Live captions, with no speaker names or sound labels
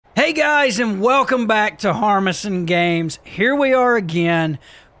Hey guys, and welcome back to Harmison Games. Here we are again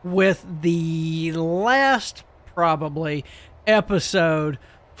with the last, probably, episode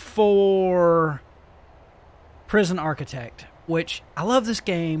for Prison Architect, which I love this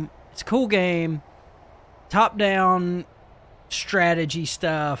game. It's a cool game, top-down strategy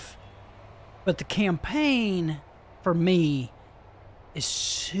stuff, but the campaign, for me, is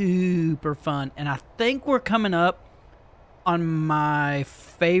super fun, and I think we're coming up on my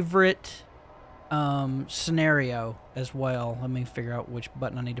favorite scenario as well. Let me figure out which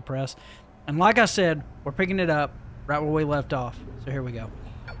button I need to press. And like I said, we're picking it up right where we left off. So here we go.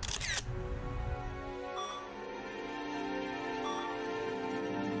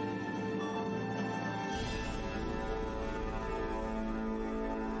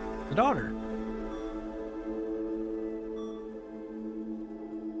 The daughter.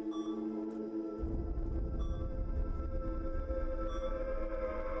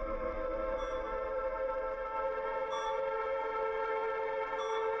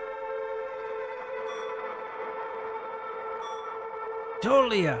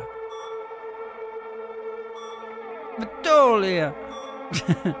 Vitolia.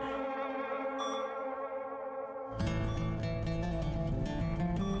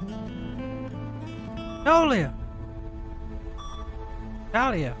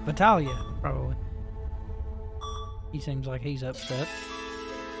 Vitalia, probably. He seems like he's upset.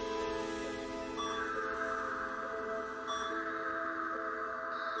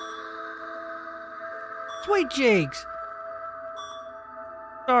 Sweet cheeks.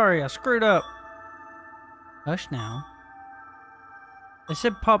 Sorry, I screwed up. Hush now. They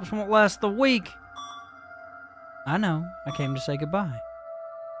said Pops won't last the week. I know. I came to say goodbye.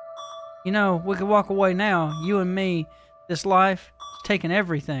 You know, we could walk away now, you and me. This life is taking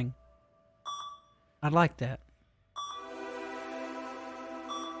everything. I'd like that.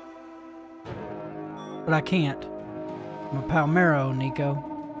 But I can't. I'm a Palmero, Nico.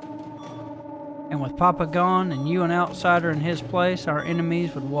 And with Papa gone and you an outsider in his place, our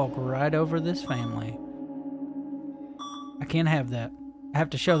enemies would walk right over this family. I can't have that. I have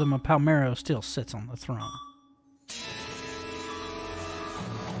to show them a Palmero still sits on the throne.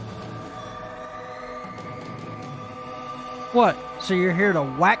 What? So you're here to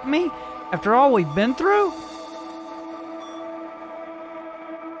whack me? After all we've been through?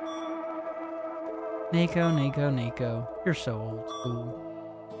 Nico. You're so old school.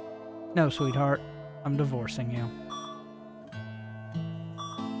 No, sweetheart. I'm divorcing you.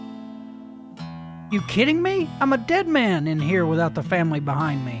 You kidding me? I'm a dead man in here without the family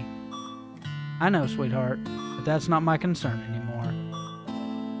behind me. I know, sweetheart, but that's not my concern anymore.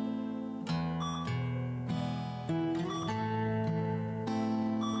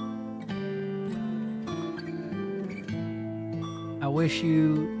 I wish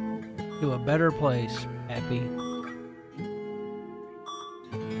you to a better place, Pappy.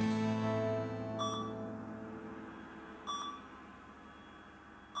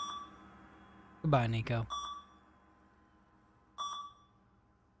 Goodbye, Nico.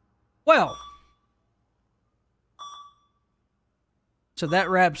 Well, so that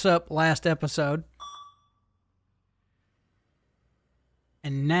wraps up last episode.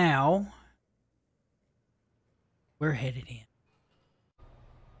 And now we're headed in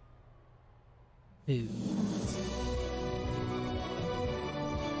to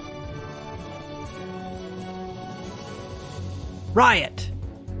riot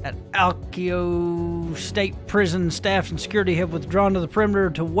at Alkio State Prison. Staff and security have withdrawn to the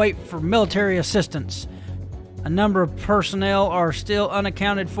perimeter to wait for military assistance. A number of personnel are still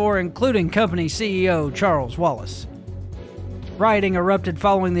unaccounted for, including company CEO Charles Wallace. Rioting erupted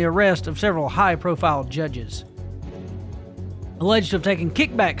following the arrest of several high-profile judges, alleged to have taken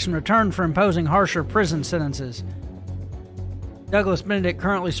kickbacks in return for imposing harsher prison sentences. Douglas Benedict,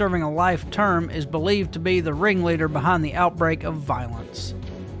 currently serving a life term, is believed to be the ringleader behind the outbreak of violence.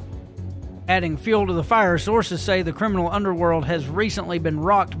 Adding fuel to the fire, sources say the criminal underworld has recently been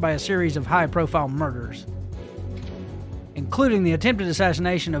rocked by a series of high-profile murders, including the attempted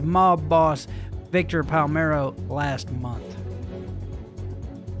assassination of mob boss Victor Palmero last month.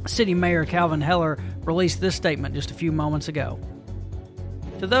 City Mayor Calvin Heller released this statement just a few moments ago.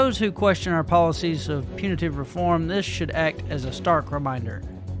 To those who question our policies of punitive reform, this should act as a stark reminder.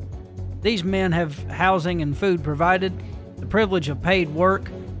 These men have housing and food provided, the privilege of paid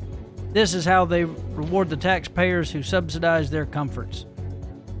work. This is how they reward the taxpayers who subsidize their comforts.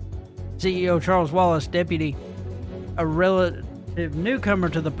 CEO Charles Wallace, deputy, a relative newcomer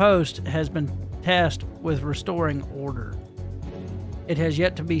to the post, has been tasked with restoring order. It has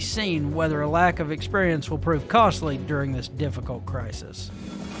yet to be seen whether a lack of experience will prove costly during this difficult crisis.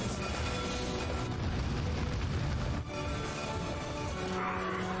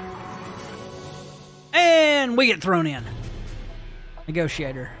 then we get thrown in.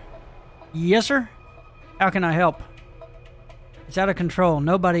 Negotiator. Yes, sir? How can I help? It's out of control.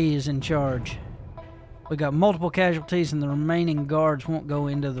 Nobody is in charge. We got multiple casualties and the remaining guards won't go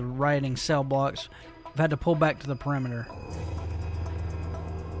into the rioting cell blocks. We've had to pull back to the perimeter.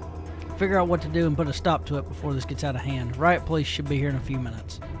 Figure out what to do and put a stop to it before this gets out of hand. Riot police should be here in a few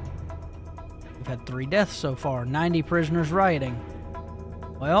minutes. We've had 3 deaths so far. 90 prisoners rioting.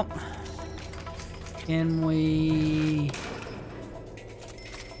 Well, can we...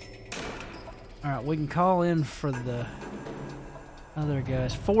 Alright, we can call in for the other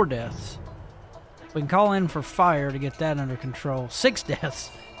guys. 4 deaths. We can call in for fire to get that under control. 6 deaths.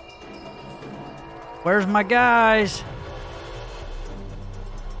 Where's my guys?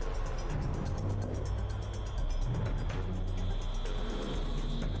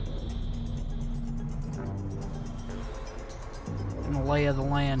 Lay of the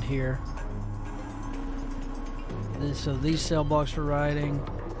land here. So these cell blocks are rioting.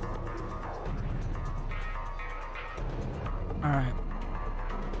 Alright.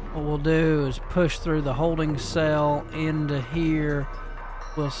 What we'll do is push through the holding cell into here.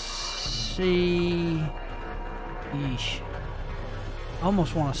 We'll see. Yeesh. I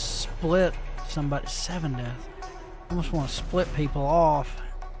almost want to split somebody. 7 deaths. I almost want to split people off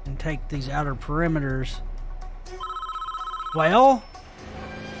and take these outer perimeters. Well,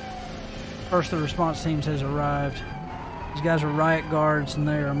 first the response teams has arrived. These guys are riot guards and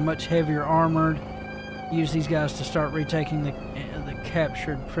they are much heavier armored. Use these guys to start retaking the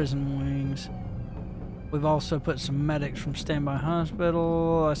captured prison wings. We've also put some medics from Standby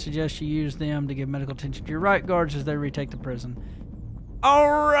Hospital. I suggest you use them to give medical attention to your riot guards as they retake the prison.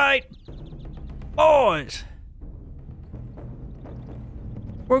 Alright, boys.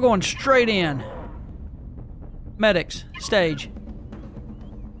 We're going straight in. Medics, stage.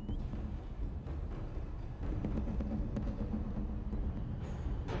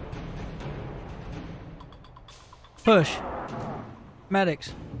 Push.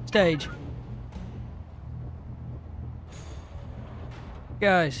 Medics, stage.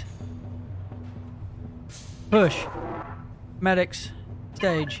 Guys. Push. Medics,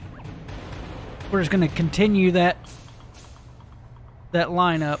 stage. We're just going to continue that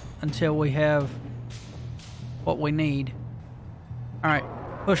lineup until we have what we need. Alright,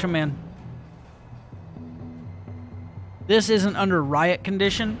 push them in. This isn't under riot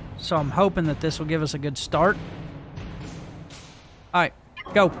condition, so I'm hoping that this will give us a good start. Alright,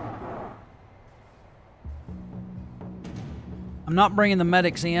 go. I'm not bringing the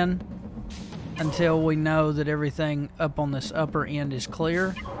medics in until we know that everything up on this upper end is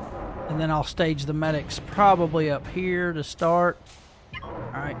clear. And then I'll stage the medics probably up here to start.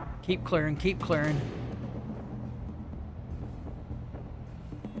 Alright, keep clearing, keep clearing.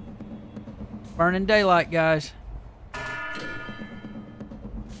 Burning daylight, guys.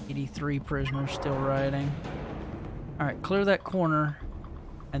 83 prisoners still rioting. Alright, clear that corner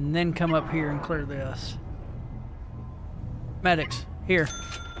and then come up here and clear this. Medics, here.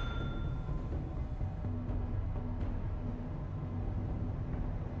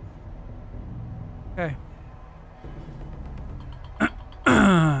 Okay.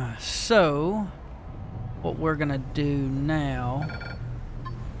 So, what we're gonna do now,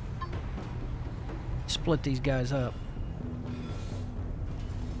 split these guys up.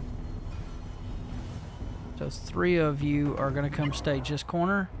 So 3 of you are going to come stage this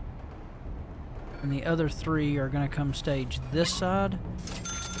corner. And the other 3 are going to come stage this side.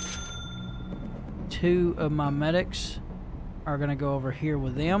 2 of my medics are going to go over here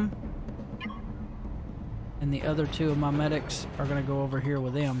with them. And the other 2 of my medics are going to go over here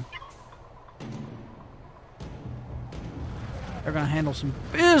with them. They're going to handle some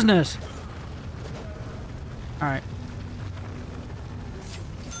business. Alright.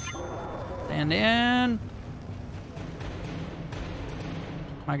 Stand in.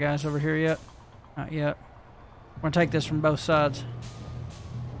 My guys over here yet? Not yet. We're gonna take this from both sides.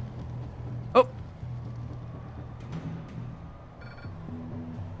 Oh!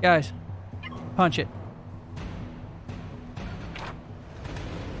 Guys, punch it.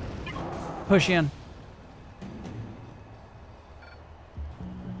 Push in.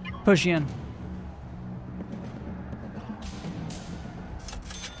 Push in.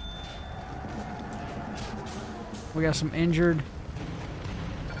 We got some injured.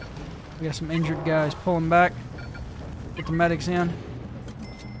 We got some injured guys pulling back. Get the medics in.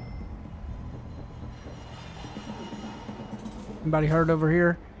 Anybody hurt over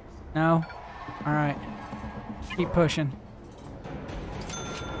here? No? Alright. Keep pushing.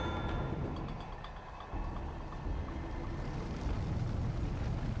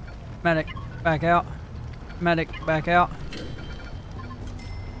 Medic, back out. Medic, back out.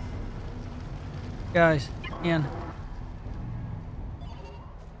 Guys, in.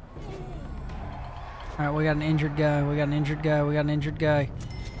 Alright, we got an injured guy. We got an injured guy. We got an injured guy.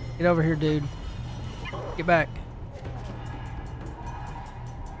 Get over here, dude. Get back.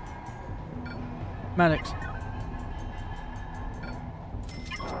 Medics.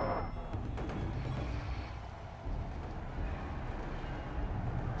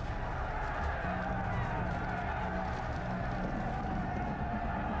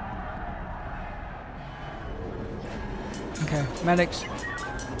 Okay, medics,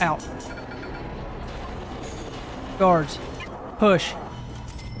 out. Guards, push.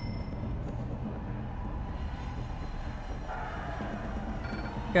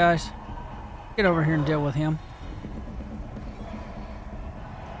 Guys, get over here and deal with him.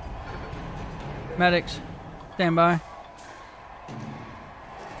 Medics, stand by.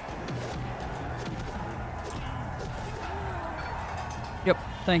 Yep,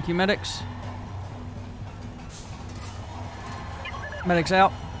 thank you, medics. Medics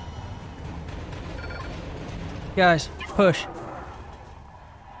out. Guys, push.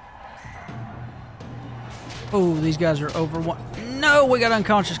 Oh, these guys are over one. No, we got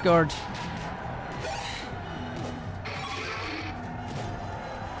unconscious guards.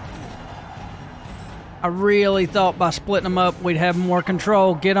 I really thought by splitting them up we'd have more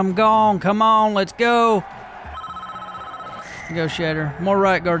control. Get them gone. Come on, let's go. Negotiator. More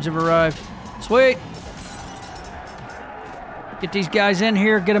riot guards have arrived. Sweet. Get these guys in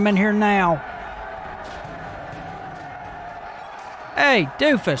here. Get them in here now. Hey,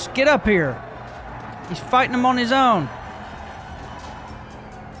 doofus, get up here. He's fighting them on his own.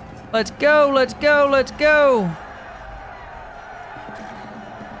 Let's go, let's go, let's go.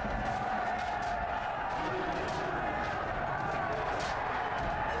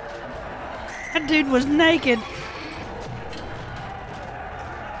 That dude was naked.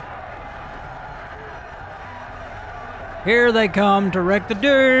 Here they come to wreck the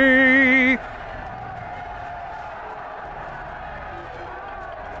day.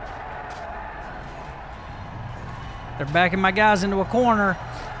 They're backing my guys into a corner.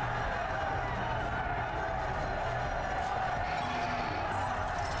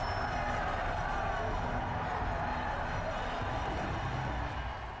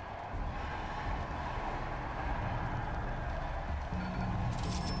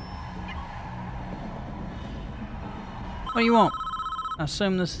 What do you want? I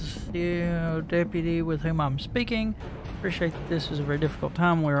assume this is the deputy with whom I'm speaking. Appreciate that this is a very difficult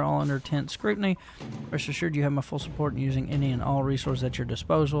time. We are all under intense scrutiny. Rest assured you have my full support in using any and all resources at your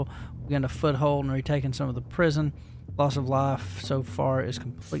disposal. We gained a foothold and retaken some of the prison. Loss of life so far is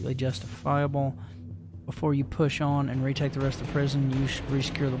completely justifiable. Before you push on and retake the rest of the prison, you should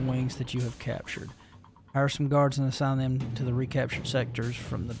resecure the wings that you have captured. Hire some guards and assign them to the recaptured sectors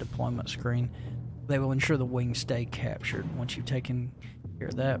from the deployment screen. They will ensure the wings stay captured. Once you've taken care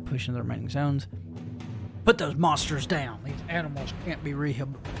of that, push into the remaining zones. Put those monsters down. These animals can't be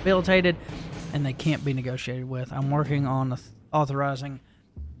rehabilitated, and they can't be negotiated with. I'm working on authorizing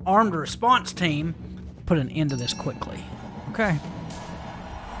armed response team to put an end to this quickly. Okay.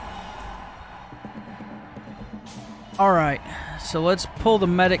 Alright, so let's pull the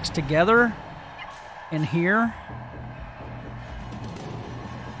medics together in here.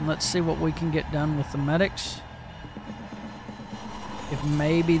 And let's see what we can get done with the medics. If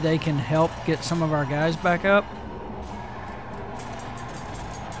maybe they can help get some of our guys back up.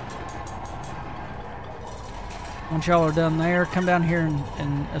 Once y'all are done there, come down here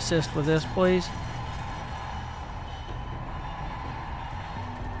and assist with this, please.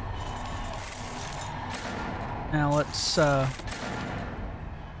 Now let's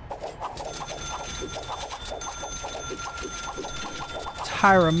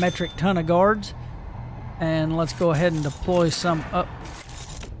hire a metric ton of guards, and let's go ahead and deploy some up.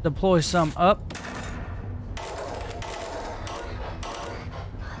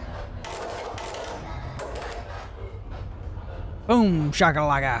 Boom,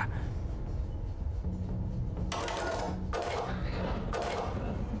 shakalaka.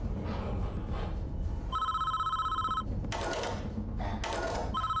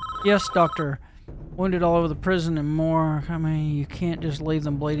 Yes, doctor. Wounded all over the prison and more. I mean, you can't just leave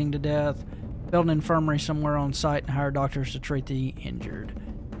them bleeding to death. Build an infirmary somewhere on site and hire doctors to treat the injured.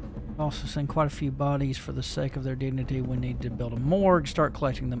 Also send quite a few bodies for the sake of their dignity. We need to build a morgue, start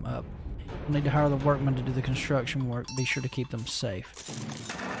collecting them up. We'll need to hire the workmen to do the construction work. Be sure to keep them safe.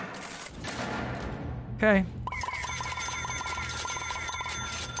 Okay.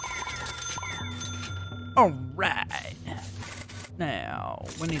 Alright. Now,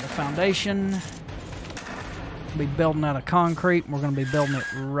 we need a foundation. We'll be building out of concrete, and we're going to be building it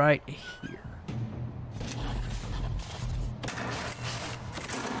right here.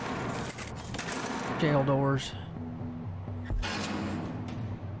 Jail doors.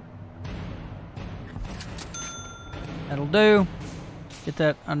 That'll do. Get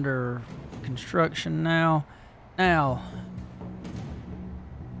that under construction now. Now,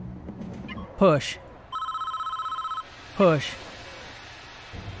 push. Push.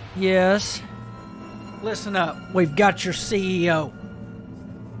 Yes. Listen up. We've got your CEO.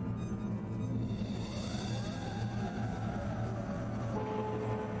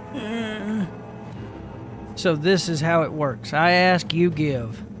 So this is how it works. I ask, you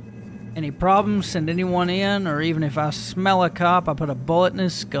give. Any problems, send anyone in, or even if I smell a cop, I put a bullet in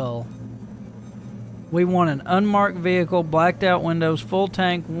his skull. We want an unmarked vehicle, blacked out windows, full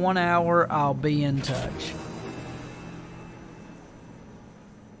tank, 1 hour. I'll be in touch.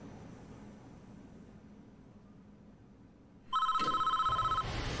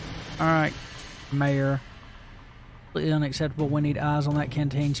 Alright, Mayor. Completely unacceptable. We need eyes on that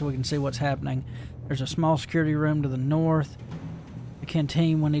canteen so we can see what's happening. There's a small security room to the north. The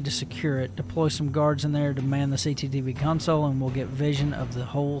canteen, we need to secure it. Deploy some guards in there to man the CCTV console, and we'll get vision of the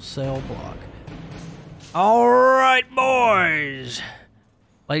whole cell block. Alright, boys!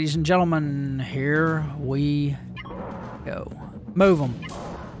 Ladies and gentlemen, here we go. Move them.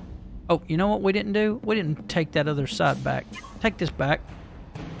 Oh, you know what we didn't do? We didn't take that other side back. Take this back.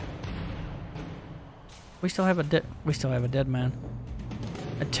 We still have a dead man.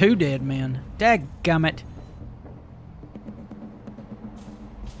 Two dead men. Dadgummit.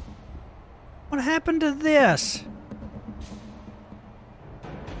 What happened to this?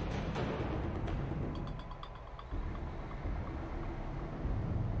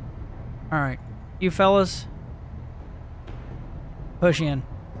 Alright. You fellas. Push in.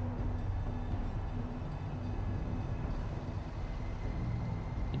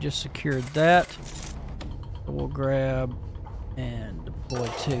 You just secured that. So we'll grab and deploy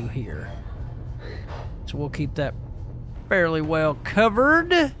 2 here. So we'll keep that fairly well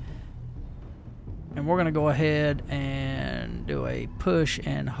covered. And we're going to go ahead and do a push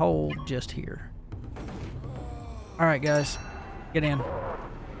and hold just here. Alright, guys. Get in.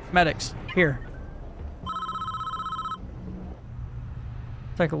 Medics, here.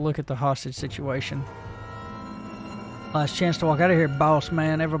 Take a look at the hostage situation. Last chance to walk out of here, boss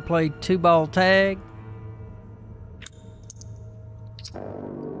man. Ever played 2-ball tag?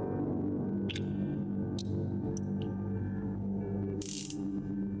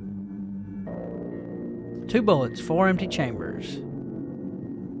 Two bullets, 4 empty chambers.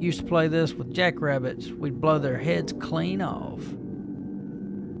 Used to play this with jackrabbits. We'd blow their heads clean off.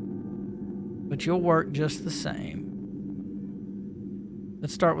 But you'll work just the same.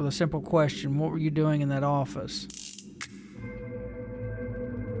 Let's start with a simple question. What were you doing in that office?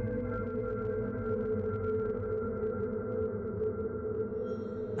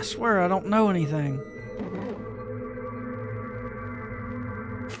 I swear I don't know anything.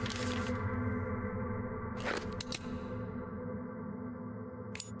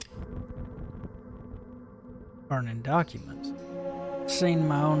 Burning documents. Seen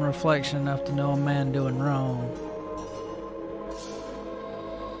my own reflection enough to know a man doing wrong.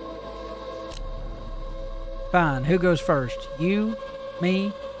 Fine, who goes first? You? Me?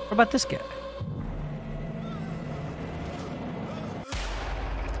 What about this guy?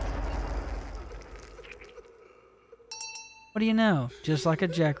 What do you know? Just like a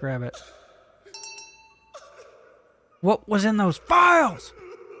jackrabbit. What was in those files?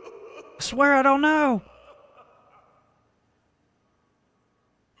 I swear I don't know.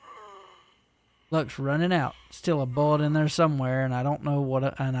 Luck's running out. Still a bullet in there somewhere, and I don't know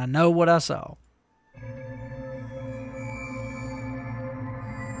what. And I know what I saw.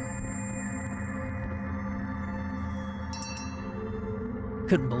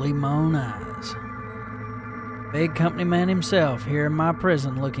 Couldn't believe my own eyes. Big company man himself here in my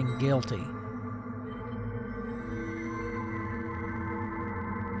prison, looking guilty.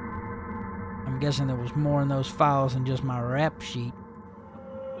 I'm guessing there was more in those files than just my rap sheet.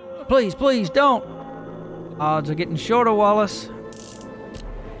 Please, please, don't! Odds are getting shorter, Wallace.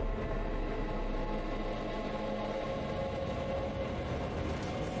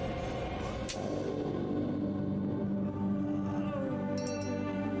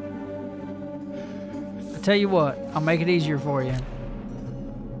 I tell you what, I'll make it easier for you.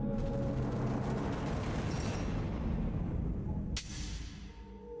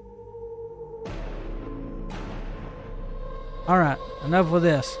 Alright, enough with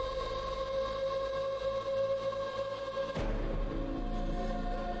this.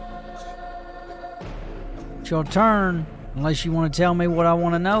 your turn, unless you want to tell me what I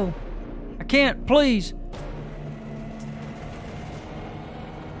want to know. I can't, please.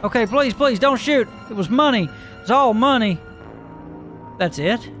 Okay, please, please, don't shoot. It was money. It's all money. That's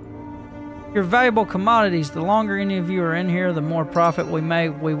it? Your valuable commodities. The longer any of you are in here, the more profit we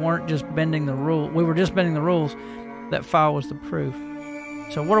make. We weren't just bending the rule. We were just bending the rules. That file was the proof.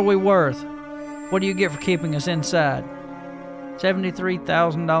 So what are we worth? What do you get for keeping us inside?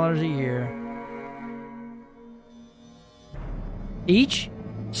 $73,000 a year. Each?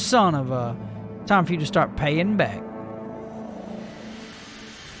 Son of a... Time for you to start paying back.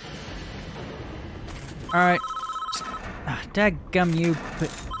 Alright. Dadgum you.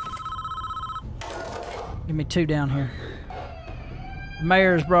 Give me 2 down here. The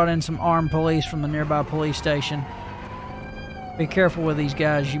mayor has brought in some armed police from the nearby police station. Be careful with these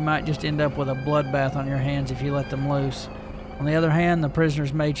guys. You might just end up with a bloodbath on your hands if you let them loose. On the other hand, the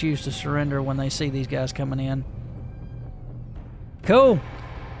prisoners may choose to surrender when they see these guys coming in. Cool.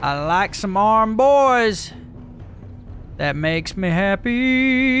 I like some armed boys. That makes me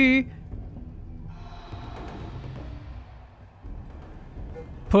happy.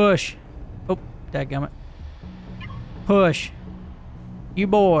 Push. Oh, dadgummit. Push. You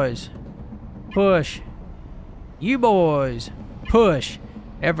boys. Push. You boys. Push.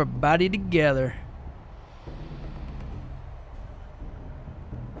 Everybody together.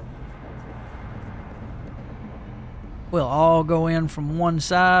 We'll all go in from one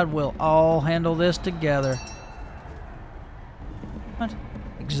side. We'll all handle this together. What?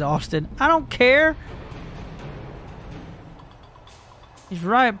 Exhausted. I don't care. These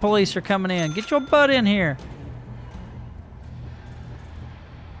riot police are coming in. Get your butt in here.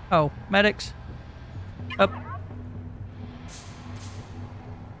 Oh, medics. Up.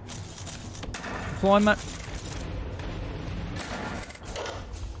 Deployment.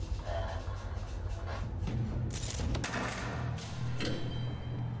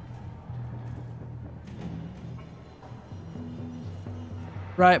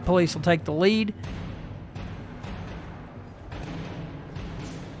 Riot police will take the lead.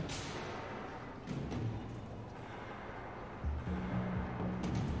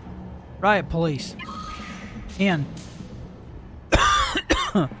 Riot police. In.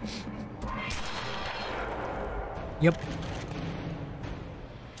 Yep.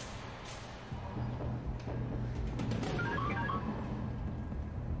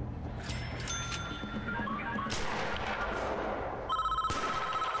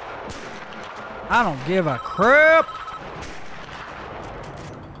 I don't give a crap.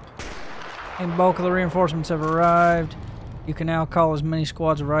 And bulk of the reinforcements have arrived. You can now call as many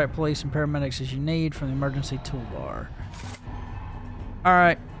squads of riot police and paramedics as you need from the emergency toolbar.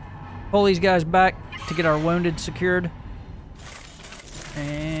 Alright. Pull these guys back to get our wounded secured.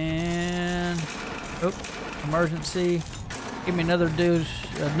 And... oh, emergency. Give me another dose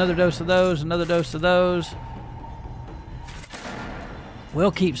of those, another dose of those.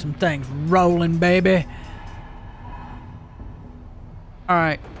 We'll keep some things rolling, baby.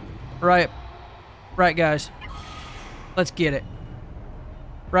 Alright. Right, guys. Let's get it.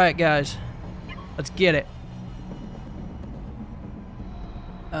 Right, guys. Let's get it.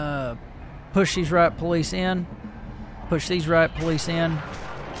 Push these riot police in. Push these riot police in.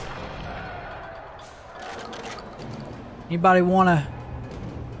 Anybody want to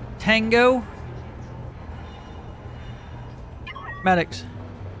tango? Medics.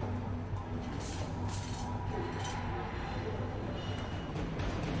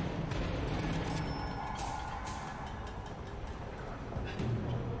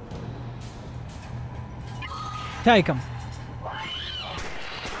 Take them.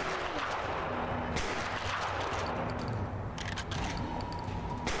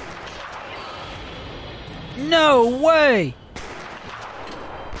 No way!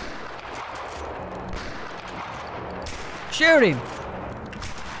 Shoot him!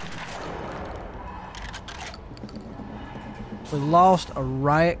 We lost a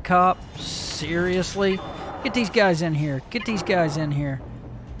riot cop? Seriously? Get these guys in here. Get these guys in here.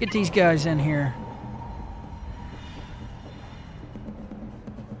 Get these guys in here.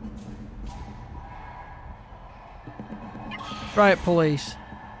 Riot police.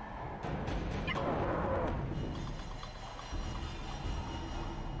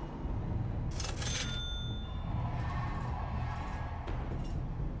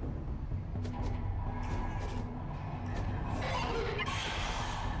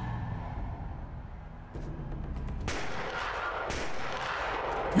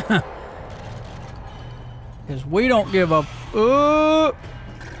 Because we don't give up.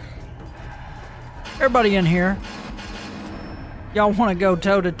 Everybody in here. Y'all want to go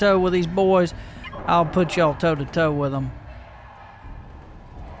toe-to-toe with these boys? I'll put y'all toe to toe with them.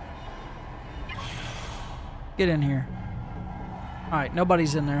 Get in here. Alright,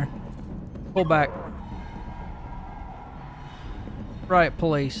 nobody's in there. Pull back. Right,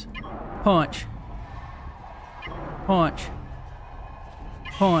 police. Punch. Punch.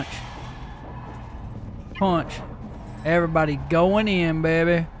 Punch. Punch. Everybody going in,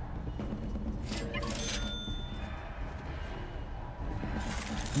 baby.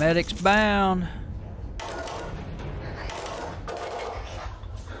 Medic's bound.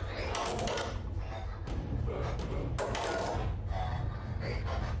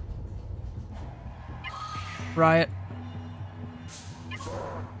 Riot.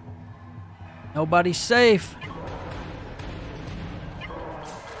 Nobody's safe.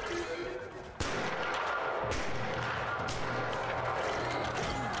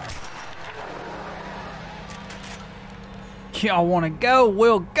 Y'all want to go?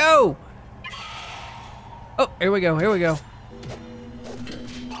 We'll go. Oh, here we go. Here we go.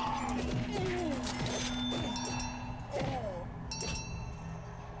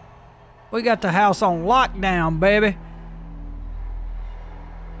 We got the house on lockdown, baby.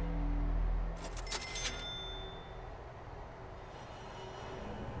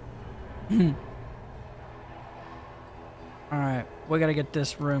 Alright, we gotta get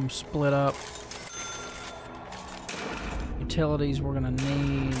this room split up. Utilities we're gonna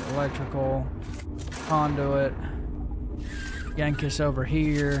need, electrical, conduit, yank this over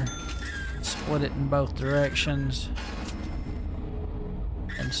here, split it in both directions,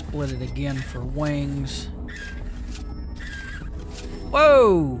 and split it again for wings.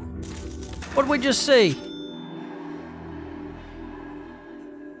 Whoa! What did we just see?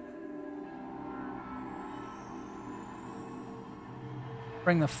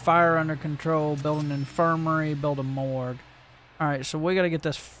 Bring the fire under control, build an infirmary, build a morgue. Alright, so we gotta get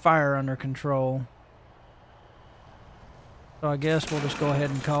this fire under control. So I guess we'll just go ahead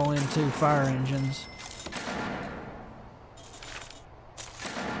and call in 2 fire engines.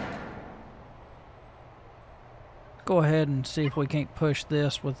 Go ahead and see if we can't push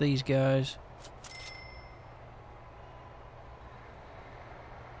this with these guys.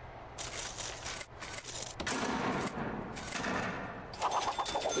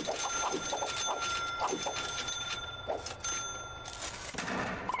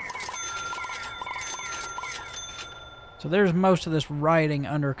 So there's most of this rioting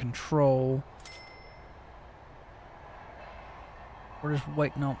under control. We're just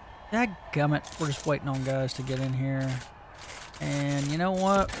waiting on... Dadgummit. We're just waiting on guys to get in here. And you know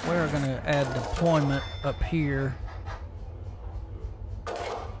what? We're going to add deployment up here.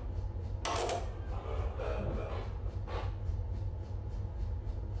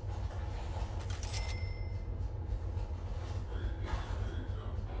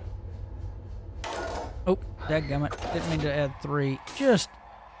 Oh, dadgummit. Didn't mean to add 3. Just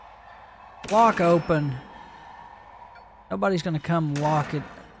lock open. Nobody's going to come lock it.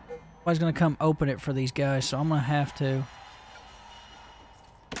 Nobody's going to come open it for these guys, so I'm going to have to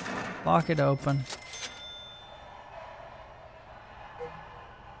lock it open.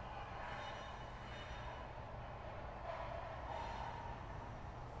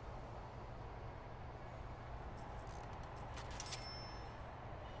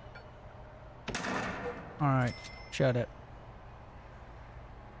 Alright, shut it.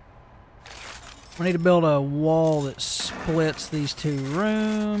 We need to build a wall that splits these 2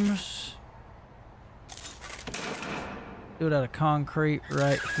 rooms. Do it out of concrete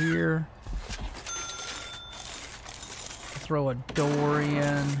right here. Throw a door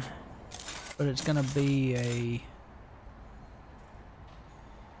in, but it's gonna be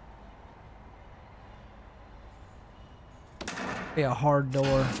a hard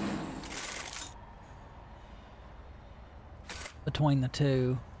door between the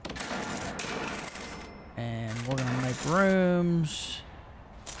 2. And we're gonna make rooms.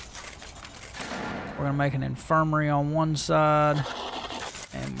 We're gonna make an infirmary on one side,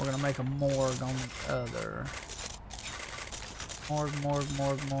 and we're gonna make a morgue on the other. Morgue, morgue,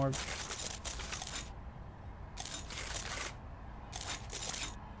 morgue, morgue.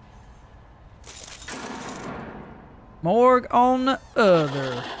 Morgue on the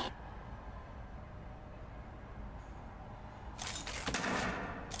other.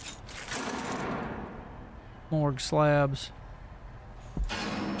 Morgue slabs.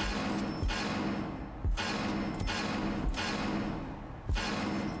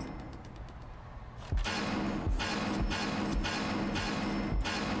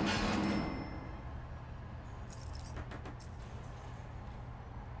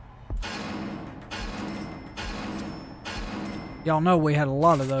 Y'all know we had a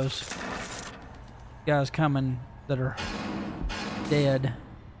lot of those. Guys coming that are dead.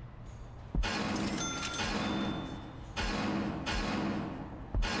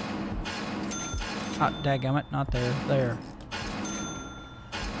 Hot dadgummit, not there. There.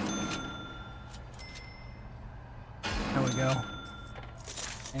 There we go.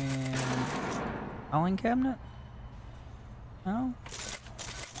 And filing cabinet? No.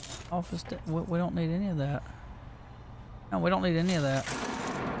 Office. We don't need any of that. No, we don't need any of that.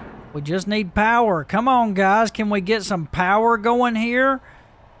 We just need power. Come on, guys. Can we get some power going here?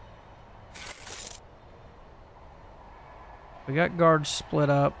 We got guards split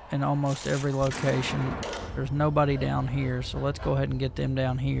up in almost every location. There's nobody down here, so let's go ahead and get them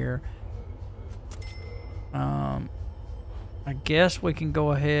down here. I guess we can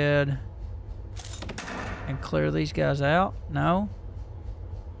go ahead and clear these guys out. No?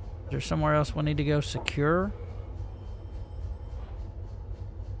 Is there somewhere else we need to go secure?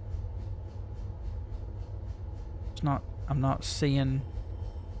 It's not. I'm not seeing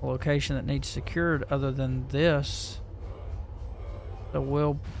a location that needs secured other than this. So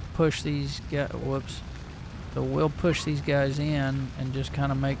we'll push these guys. Whoops. So we'll push these guys in and just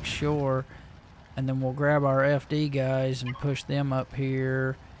kind of make sure, and then we'll grab our FD guys and push them up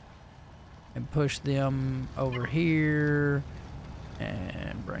here, and push them over here,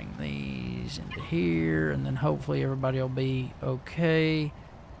 and bring these into here, and then hopefully everybody will be okay.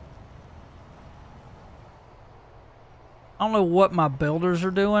 I don't know what my builders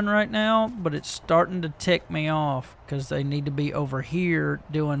are doing right now, but it's starting to tick me off because they need to be over here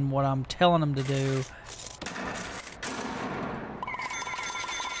doing what I'm telling them to do.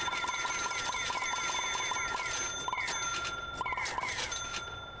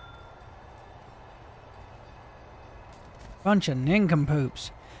 Bunch of nincompoops.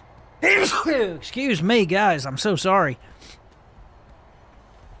 Excuse me, guys. I'm so sorry.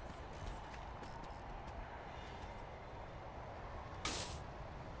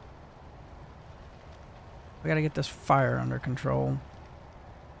 We gotta get this fire under control.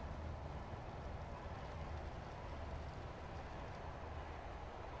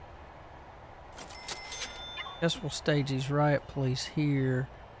 Guess we'll stage these riot police here.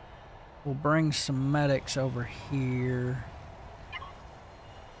 We'll bring some medics over here.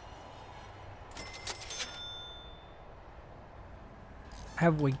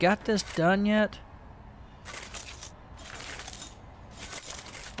 Have we got this done yet?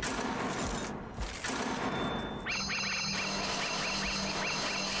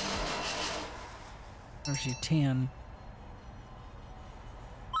 There's your 10.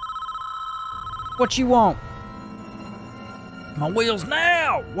 What you want? My wheels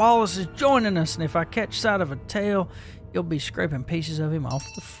now! Wallace is joining us, and if I catch sight of a tail, you'll be scraping pieces of him off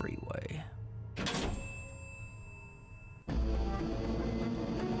the freeway.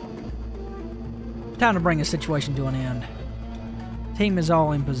 Time to bring the situation to an end. Team is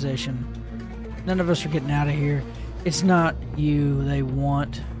all in position. None of us are getting out of here. It's not you they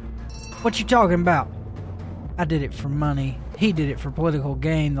want. What you talking about? I did it for money. He did it for political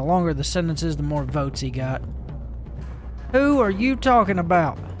gain. The longer the sentences, the more votes he got. Who are you talking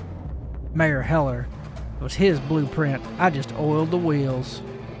about? Mayor Heller. It was his blueprint. I just oiled the wheels.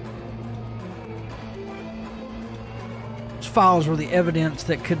 Those files were the evidence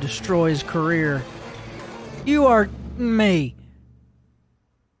that could destroy his career. You are me.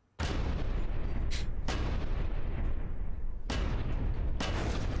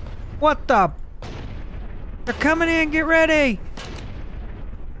 What the? They're coming in. Get ready.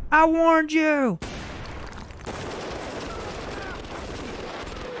 I warned you.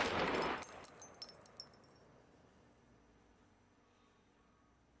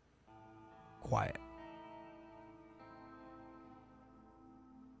 Quiet.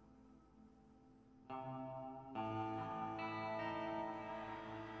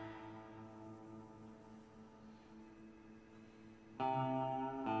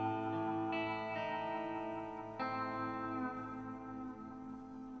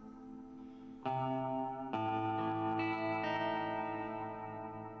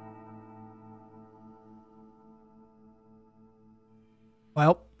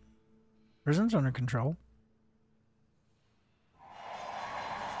 Well, prison's under control.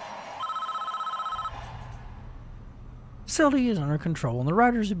 Facility is under control and the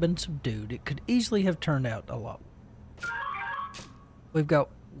riders have been subdued. It could easily have turned out a lot. We've got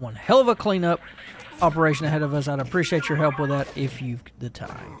one hell of a cleanup operation ahead of us. I'd appreciate your help with that if you've the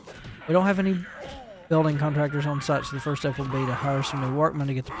time. We don't have any building contractors on site, so the first step will be to hire some new workmen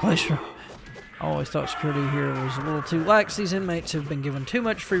to get the place running. I always thought security here was a little too lax. These inmates have been given too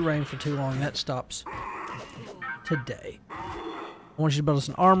much free rein for too long. That stops today. I want you to build us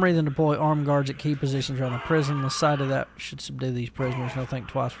an armory, then deploy armed guards at key positions around the prison. The sight of that should subdue these prisoners. No think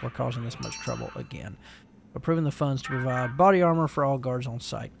twice before causing this much trouble again. Approving the funds to provide body armor for all guards on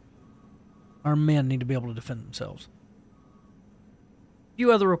site. Our men need to be able to defend themselves. A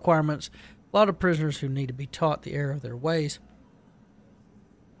few other requirements. A lot of prisoners who need to be taught the error of their ways.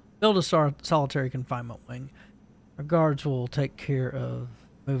 Build a solitary confinement wing. Our guards will take care of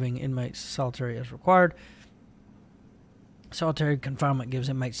moving inmates solitary as required. Solitary confinement gives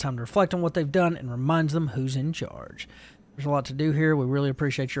inmates time to reflect on what they've done and reminds them who's in charge. There's a lot to do here. We really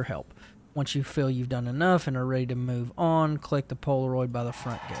appreciate your help. Once you feel you've done enough and are ready to move on, click the Polaroid by the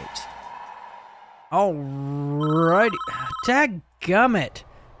front gates. Alrighty. Dadgummit.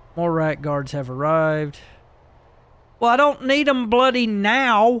 More rat guards have arrived. Well, I don't need them bloody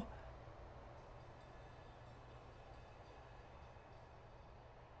now.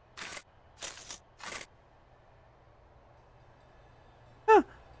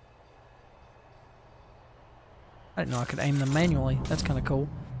 I didn't know I could aim them manually. That's kind of cool.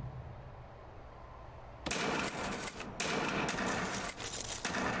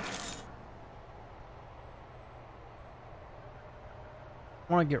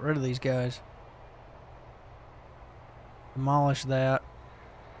 I want to get rid of these guys. Demolish that.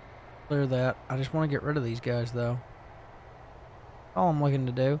 Clear that. I just want to get rid of these guys, though. All I'm looking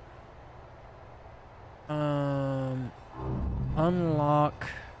to do. Unlock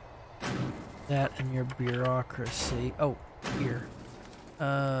that in your bureaucracy. Oh, here.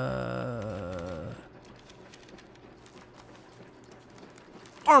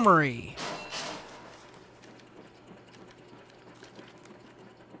 Armory.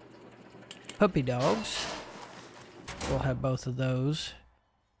 Puppy dogs. We'll have both of those.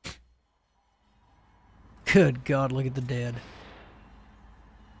 Good God, look at the dead.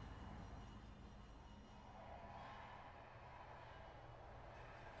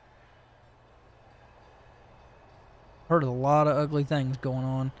 Heard a lot of ugly things going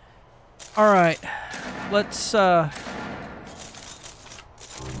on. Alright. Let's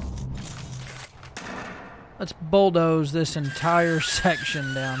bulldoze this entire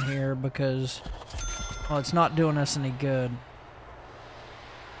section down here because, well, it's not doing us any good.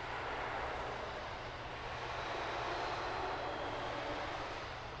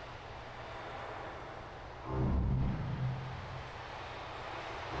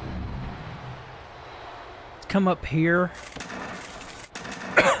 Let's come up here.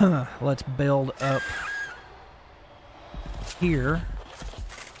 Let's build up here.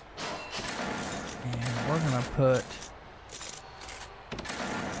 And we're going to put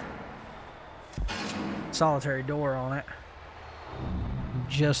solitary door on it.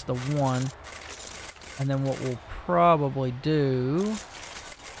 Just the one. And then what we'll probably do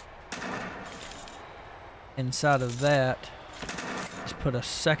inside of that is put a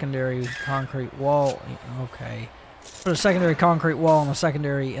secondary concrete wall. Okay. Put a secondary concrete wall and a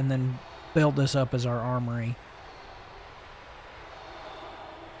secondary, and then build this up as our armory.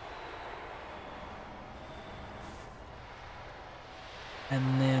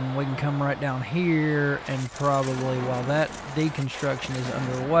 And then we can come right down here and probably, while that deconstruction is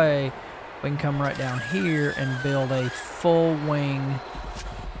underway, we can come right down here and build a full wing.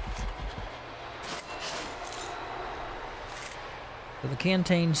 So the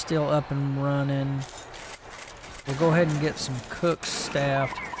canteen's still up and running. We'll go ahead and get some cooks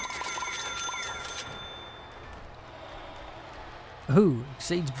staffed. Ooh,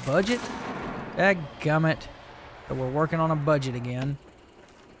 exceeds budget? Dadgummit. So we're working on a budget again.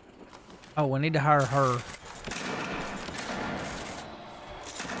 Oh, we need to hire her.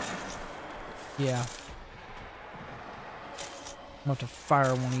 Yeah. I'm about to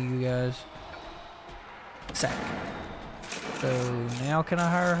fire one of you guys. Sack. So now can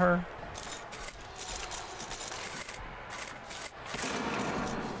I hire her?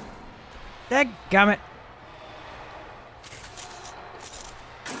 Dadgummit.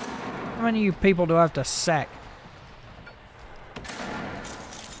 How many of you people do I have to sack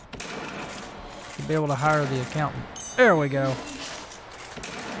to be able to hire the accountant? There we go.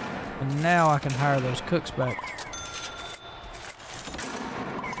 And now I can hire those cooks back.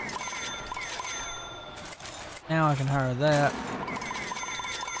 Now I can hire that.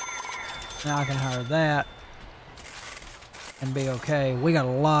 Now I can hire that. And be okay. We got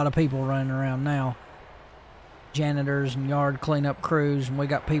a lot of people running around now. Janitors and yard cleanup crews, and we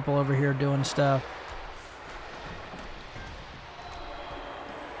got people over here doing stuff.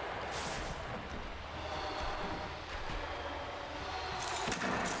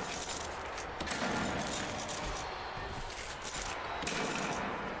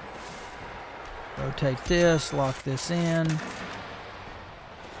 Rotate this, lock this in.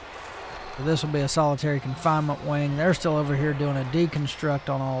 So this will be a solitary confinement wing. They're still over here doing a deconstruct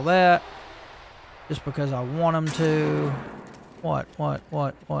on all that. Just because I want them to. What?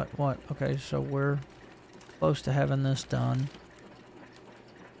 Okay, so we're close to having this done.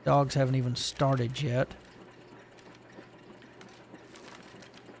 Dogs haven't even started yet.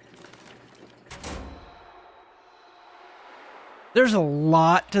 There's a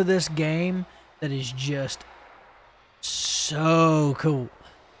lot to this game that is just so cool.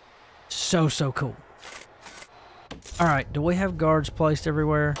 So cool. Alright, do we have guards placed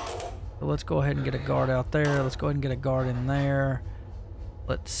everywhere? So let's go ahead and get a guard out there. Let's go ahead and get a guard in there.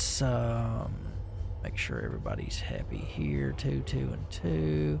 Let's make sure everybody's happy here. 2, 2, and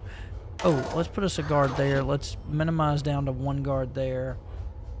 2. Oh, let's put us a guard there. Let's minimize down to 1 guard there.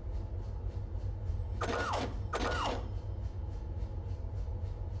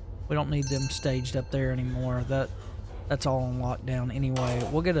 We don't need them staged up there anymore. That's all on lockdown anyway.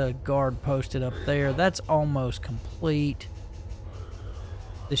 We'll get a guard posted up there. That's almost complete.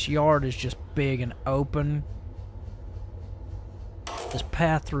 This yard is just big and open. This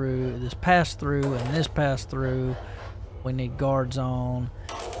pass-through, and this pass-through, we need guards on.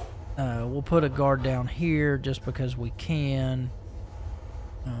 We'll put a guard down here just because we can.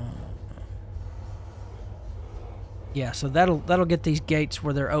 Yeah, so that'll get these gates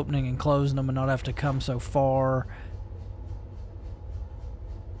where they're opening and closing them and not have to come so far.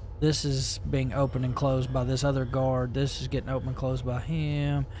 This is being opened and closed by this other guard. This is getting open and closed by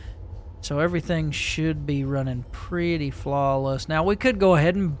him. So everything should be running pretty flawless. Now we could go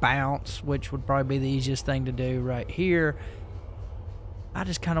ahead and bounce, which would probably be the easiest thing to do right here. I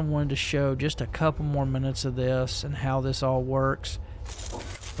just kind of wanted to show just a couple more minutes of this and how this all works,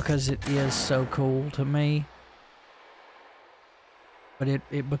 because it is so cool to me. But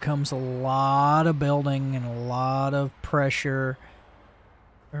it becomes a lot of building and a lot of pressure.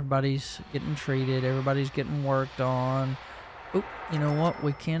 Everybody's getting treated. Everybody's getting worked on. Oop, you know what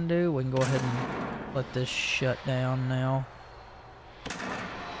we can do? We can go ahead and let this shut down now,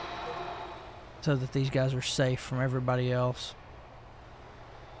 so that these guys are safe from everybody else.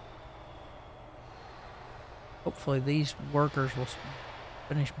 Hopefully these workers will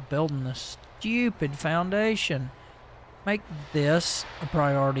finish building this stupid foundation. Make this a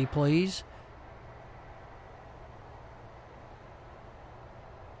priority, please.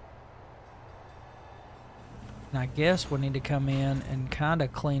 And I guess we need to come in and kind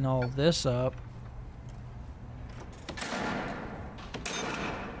of clean all of this up.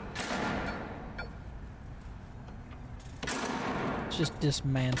 Just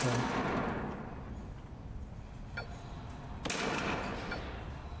dismantle.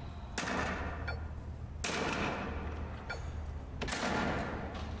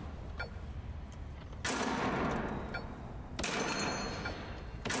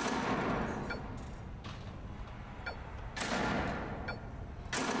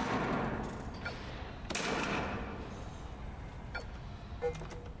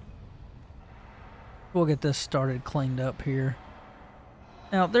 We'll get this started cleaned up here.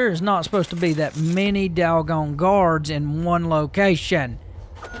 Now, there is not supposed to be that many doggone guards in one location.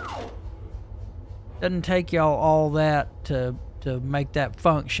 Doesn't take y'all all that to make that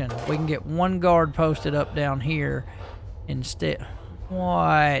function. We can get one guard posted up down here instead.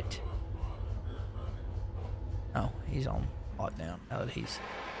 What? Oh, he's on lockdown now that he's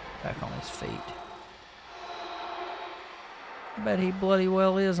back on his feet. I bet he bloody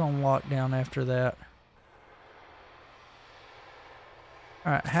well is on lockdown after that.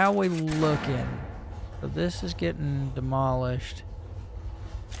 Alright, how we looking? So this is getting demolished.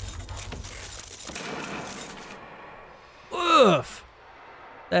 Oof!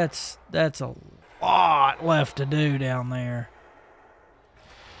 That's a lot left to do down there.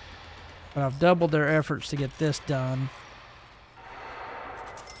 But I've doubled their efforts to get this done.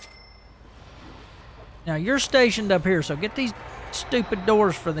 Now you're stationed up here, so get these stupid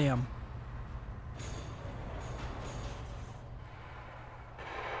doors for them.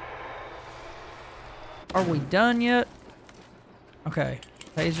 Are we done yet? Okay.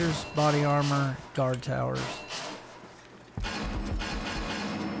 Tasers, body armor, guard towers.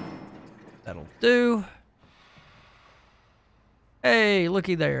 That'll do. Hey,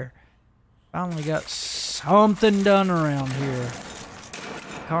 looky there. Finally got something done around here.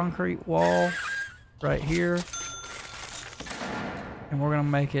 Concrete wall right here. And we're gonna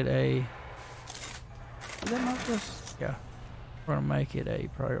make it a... Is that not this? Yeah. We're gonna make it a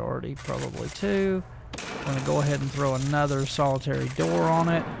priority, probably too. We're going to go ahead and throw another solitary door on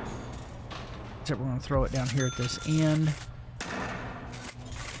it. Except we're going to throw it down here at this end.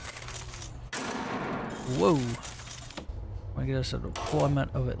 Whoa. We're going to get us a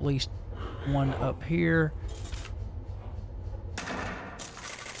deployment of at least one up here.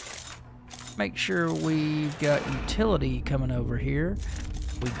 Make sure we've got utility coming over here.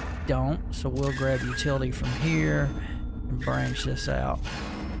 We don't, so we'll grab utility from here and branch this out.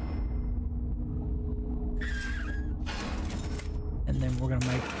 And then we're going to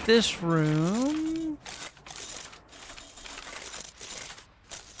make this room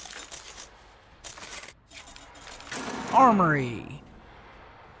armory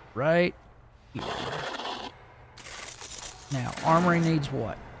right here. Now, armory needs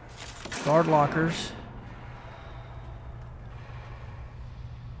what? Guard lockers.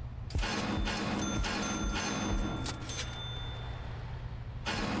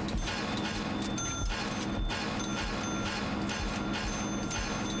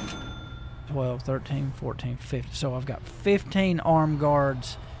 $12, $13, $14, $15. So I've got 15 armed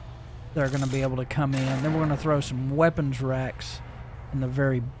guards that are going to be able to come in. Then we're going to throw some weapons racks in the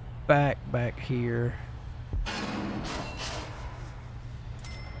very back here.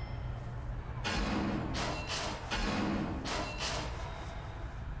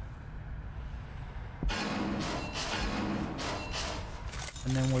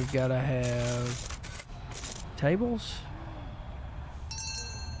 And then we've got to have tables.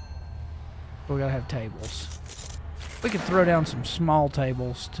 We got to have tables. We could throw down some small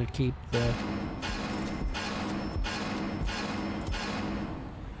tables to keep the...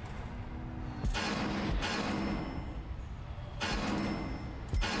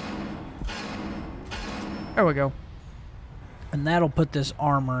 There we go. And that'll put this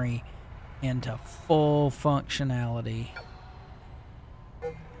armory into full functionality.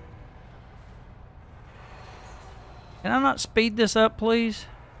 Can I not speed this up, please?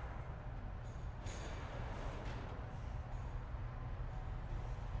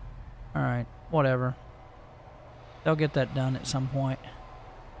 Alright, whatever. They'll get that done at some point.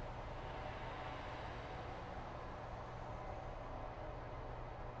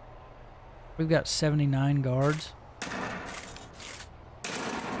 We've got 79 guards.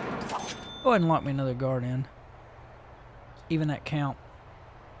 Go ahead and lock me another guard in. Even that count.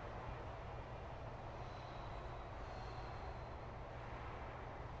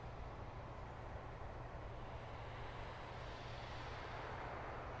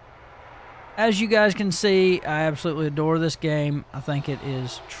 As you guys can see, I absolutely adore this game. I think it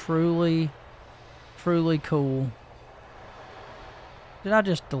is truly, truly cool. Did I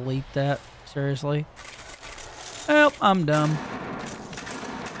just delete that? Seriously? Well, I'm dumb.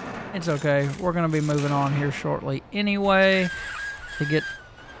 It's okay. We're going to be moving on here shortly anyway to get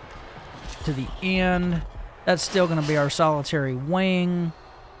to the end. That's still going to be our solitary wing.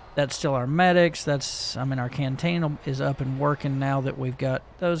 That's still our medics. That's, I mean, our canteen is up and working now that we've got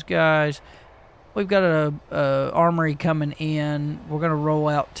those guys. We've got a armory coming in. We're going to roll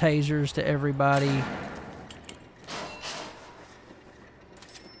out tasers to everybody.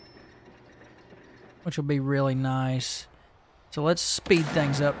 Which will be really nice. So let's speed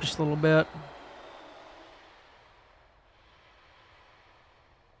things up just a little bit.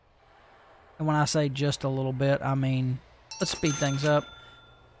 And when I say just a little bit, I mean, let's speed things up.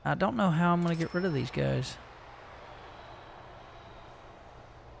 I don't know how I'm going to get rid of these guys.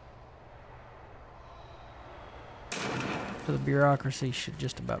 So the bureaucracy should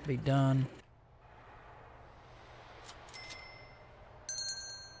just about be done.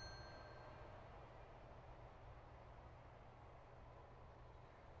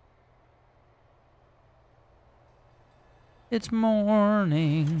 It's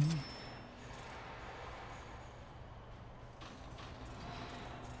morning.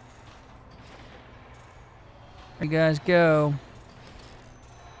 There you guys go.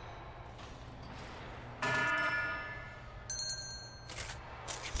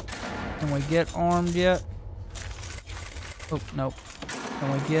 Can we get armed yet? Oh, nope.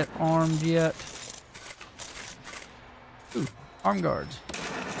 Can we get armed yet? Ooh, armed guards.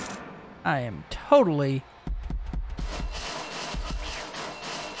 I am totally...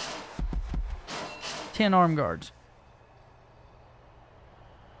 10 armed guards.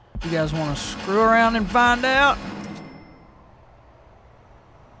 You guys want to screw around and find out?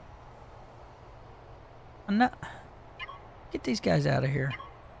 I'm not... Get these guys out of here.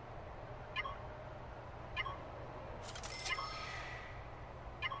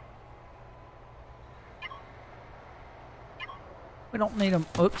 We don't need them.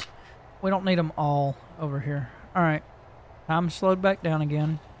 Oops. We don't need them all over here. Alright. Time slowed back down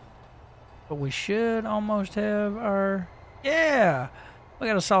again. But we should almost have our... Yeah! We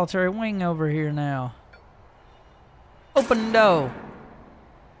got a solitary wing over here now. Open door.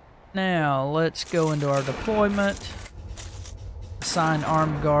 Now, let's go into our deployment. assign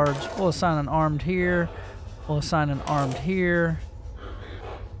armed guards. We'll assign an armed here. We'll assign an armed here.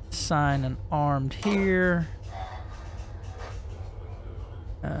 Assign an armed here.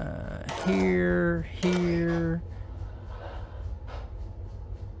 Here.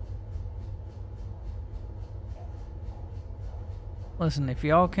 Listen, if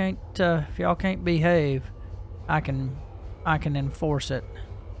y'all can't behave, I can enforce it.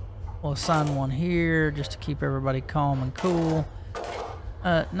 We'll assign one here just to keep everybody calm and cool.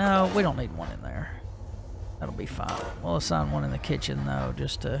 No, we don't need one in there. That'll be fine. We'll assign one in the kitchen though,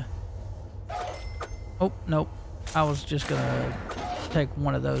 just to. Oh nope, I was just gonna take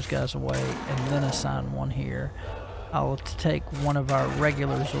one of those guys away and then assign one here. I'll take one of our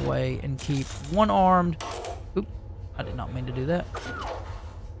regulars away and keep one armed. Oop, I did not mean to do that.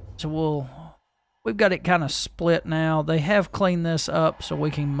 So we've got it kind of split now. They have cleaned this up so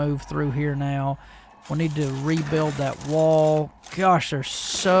we can move through here now. We need to rebuild that wall. Gosh, there's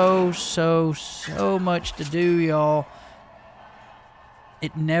so much to do, y'all.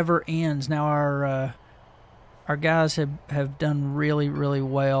 It never ends. Now our guys have done really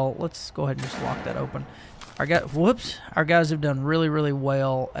well. Let's go ahead and just lock that open. Our guys have done really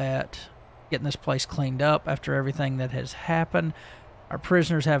well at getting this place cleaned up after everything that has happened. Our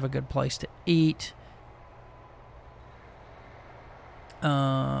prisoners have a good place to eat.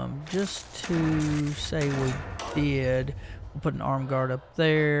 Just to say we did, we'll put an armed guard up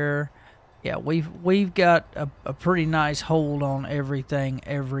there. Yeah, we've got a pretty nice hold on everything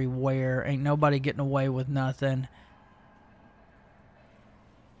everywhere. Ain't nobody getting away with nothing.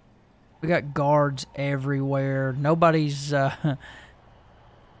 We got guards everywhere. Nobody's gonna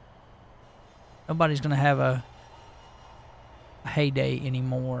have a heyday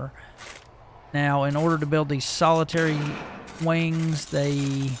anymore. Now, in order to build these solitary wings,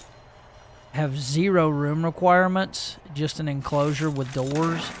 they have 0 room requirements, just an enclosure with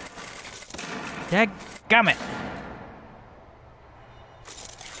doors. Dadgummit!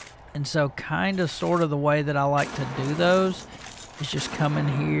 And so kind of sort of the way that I like to do those is just come in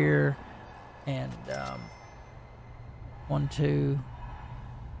here and 1, 2,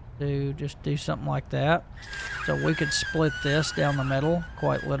 just do something like that. So we could split this down the middle,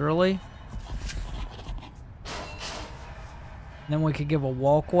 quite literally. And then we could give a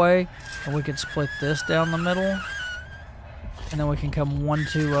walkway, and we could split this down the middle. And then we can come 1,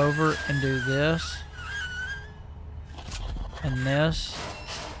 2 over and do this. And this.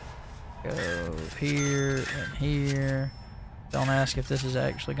 Go here and here. Don't ask if this is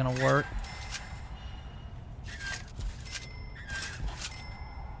actually going to work.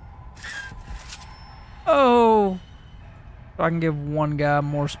 Oh! So I can give one guy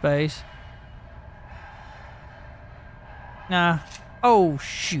more space. Nah. Oh,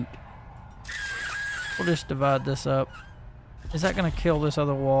 shoot. We'll just divide this up. Is that going to kill this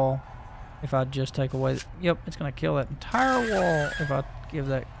other wall if I just take away... Yep, it's going to kill that entire wall if I give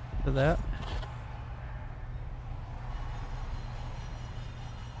that to that.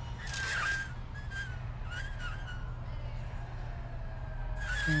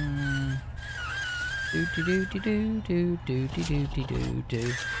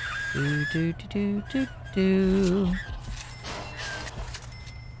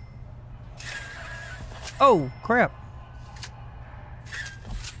 Oh, crap.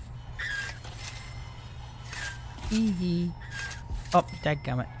 Oh,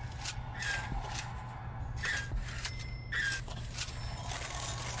 dadgummit.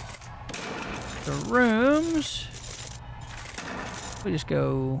 The rooms. We just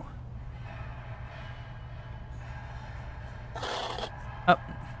go up.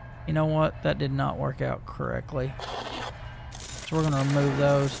 You know what? That did not work out correctly. So we're going to remove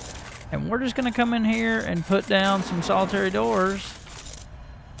those. And we're just going to come in here and put down some solitary doors.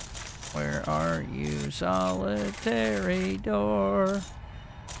 Where are you, solitary door?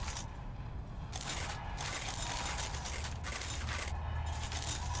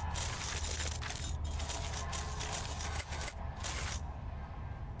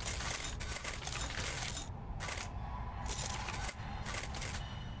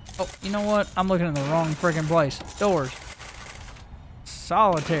 Oh, you know what? I'm looking in the wrong friggin' place. Doors.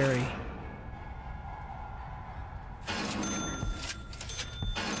 Solitary.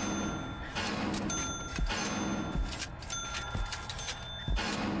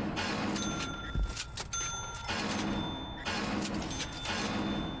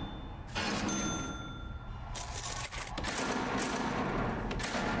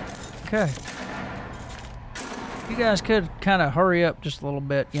 Okay. You guys could kind of hurry up just a little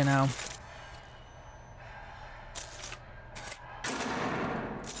bit, you know.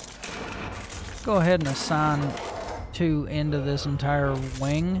 Go ahead and assign 2 into this entire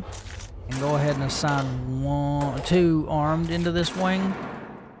wing. And go ahead and assign 2 armed into this wing.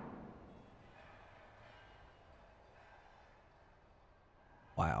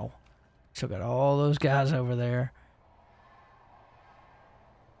 Wow. Still got all those guys over there.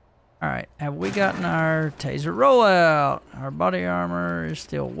 Alright, have we gotten our taser rollout? Our body armor is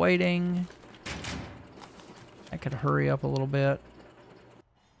still waiting. I could hurry up a little bit.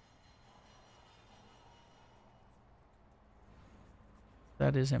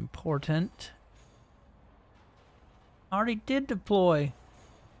 That is important. Already did deploy.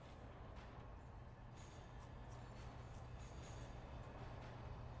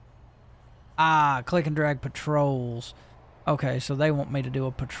 Ah, click and drag patrols. Okay, so they want me to do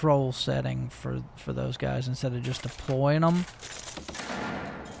a patrol setting for those guys instead of just deploying them.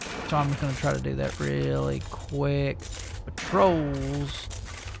 So I'm just going to try to do that really quick. Patrols.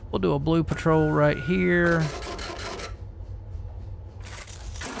 We'll do a blue patrol right here.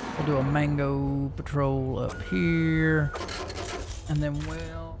 We'll do a mango patrol up here. And then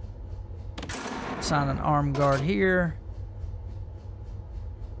we'll assign an armed guard here.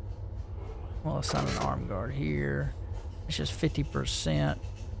 We'll assign an armed guard here. It's just 50%.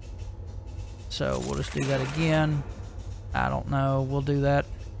 So we'll just do that again. I don't know. We'll do that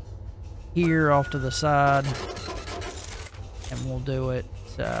here off to the side. And we'll do it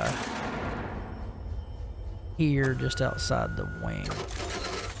here just outside the wing.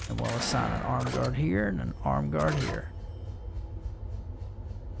 And we'll assign an armed guard here and an armed guard here.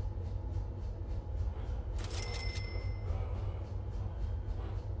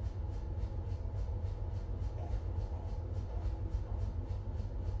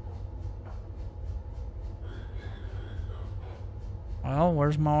 Well,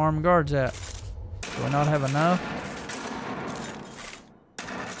 where's my armed guards at? Do I not have enough?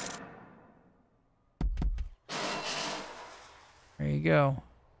 There you go.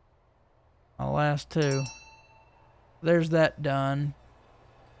 My last 2. There's that done.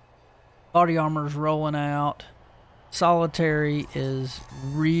 Body armor's rolling out. Solitary is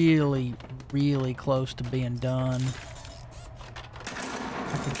really, really close to being done.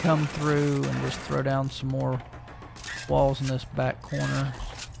 I could come through and just throw down some more walls in this back corner.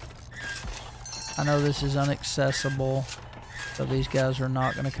 I know this is inaccessible, so these guys are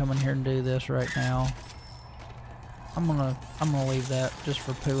not going to come in here and do this right now. I'm gonna leave that just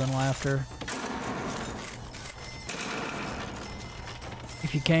for poo and laughter.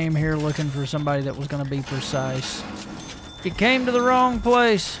 If you came here looking for somebody that was going to be precise, you came to the wrong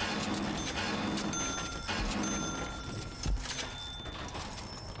place.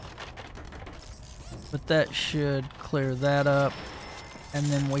 But that should clear that up, and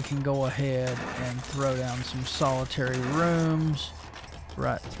then we can go ahead and throw down some solitary rooms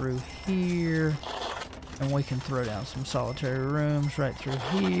right through here, and we can throw down some solitary rooms right through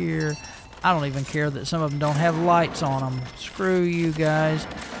here. I don't even care that some of them don't have lights on them. Screw you guys.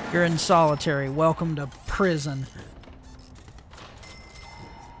 You're in solitary. Welcome to prison.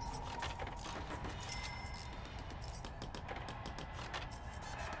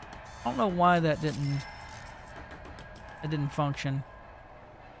 I don't know why that didn't function.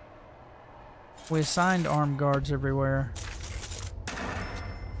 We assigned armed guards everywhere.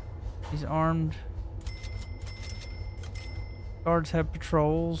 These armed guards have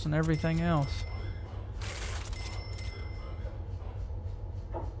patrols and everything else.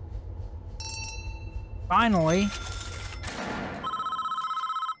 Finally.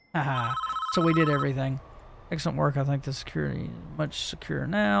 Haha. So we did everything. Excellent work. I think the security is much secure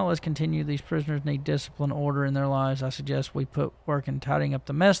now. Let's continue. These prisoners need discipline, order in their lives. I suggest we put work in tidying up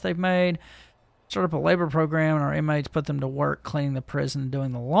the mess they've made. Start up a labor program, and our inmates put them to work cleaning the prison and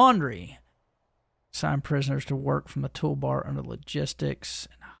doing the laundry. Assign prisoners to work from the toolbar under logistics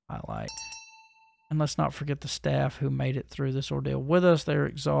and highlight. And let's not forget the staff who made it through this ordeal with us. They're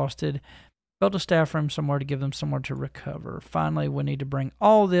exhausted. Build a staff room somewhere to give them somewhere to recover. Finally, we need to bring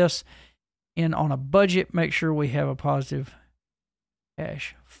all this in on a budget. Make sure we have a positive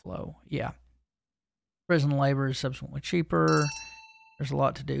cash flow. Yeah. Prison labor is subsequently cheaper. There's a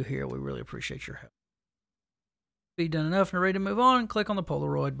lot to do here. We really appreciate your help. Be done enough and ready to move on. Click on the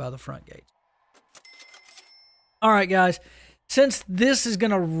Polaroid by the front gate. All right, guys. Since this is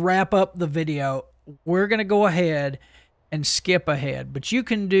going to wrap up the video, we're going to go ahead and skip ahead. But you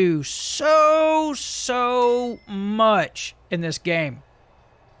can do so much in this game.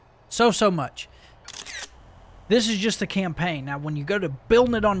 So much. This is just the campaign. Now, when you go to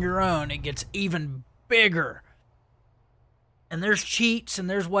building it on your own, it gets even bigger. And there's cheats and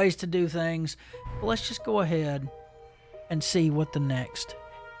there's ways to do things. But let's just go ahead and see what the next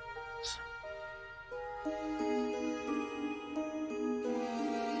is.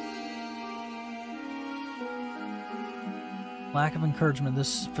 Lack of encouragement.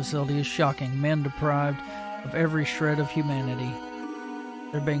 This facility is shocking. Men deprived of every shred of humanity.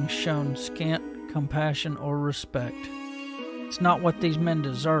 They're being shown scant compassion or respect. It's not what these men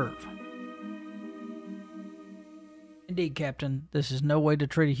deserve. Indeed, Captain, this is no way to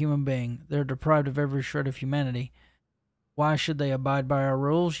treat a human being. They're deprived of every shred of humanity. Why should they abide by our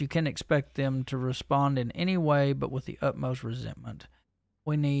rules? You can't expect them to respond in any way but with the utmost resentment.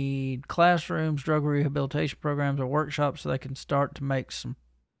 We need classrooms, drug rehabilitation programs, or workshops so they can start to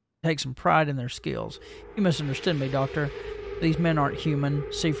take some pride in their skills. You misunderstood me, Doctor. These men aren't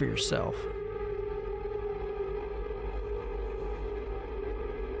human. See for yourself.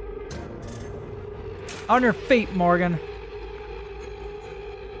 On your feet, Morgan.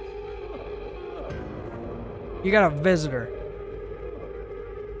 You got a visitor.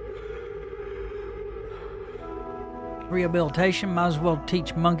 Rehabilitation, might as well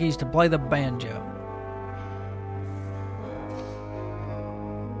teach monkeys to play the banjo.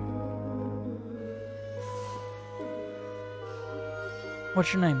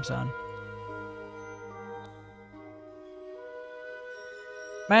 What's your name, son?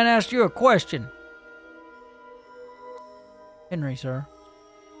 Man asked you a question. Henry, sir.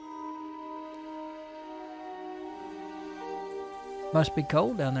 Must be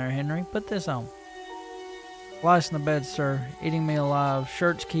cold down there, Henry. Put this on. Lice in the bed, sir. Eating me alive.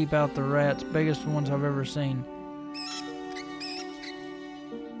 Shirts keep out the rats. Biggest ones I've ever seen.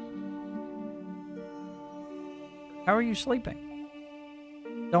 How are you sleeping?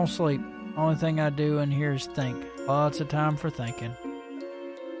 Don't sleep. Only thing I do in here is think. Lots of time for thinking.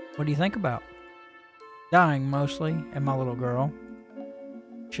 What do you think about? Dying, mostly, and my little girl.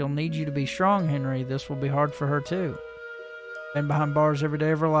 She'll need you to be strong, Henry. This will be hard for her, too. Been behind bars every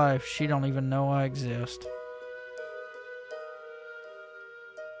day of her life. She don't even know I exist.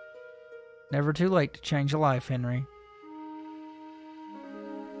 Never too late to change a life, Henry.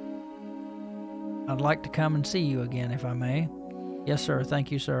 I'd like to come and see you again, if I may. Yes, sir.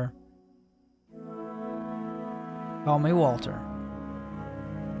 Thank you, sir. Call me Walter.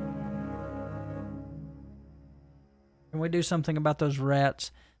 Can we do something about those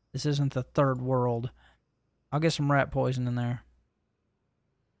rats? This isn't the third world. I'll get some rat poison in there.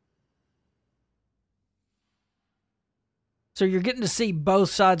 So you're getting to see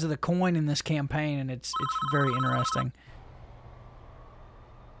both sides of the coin in this campaign, and it's very interesting.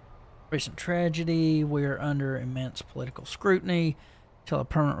 Recent tragedy. We are under immense political scrutiny. Till a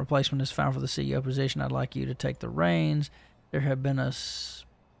permanent replacement is found for the CEO position, I'd like you to take the reins. There have been a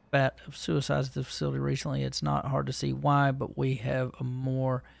spat of suicides at the facility recently. It's not hard to see why, but we have a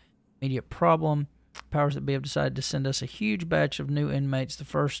more immediate problem. Powers that be have decided to send us a huge batch of new inmates. The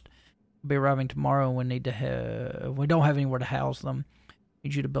first will be arriving tomorrow, and we don't have anywhere to house them. We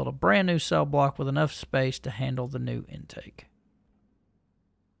need you to build a brand new cell block with enough space to handle the new intake.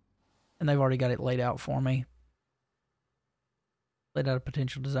 And they've already got it laid out for me. Laid out a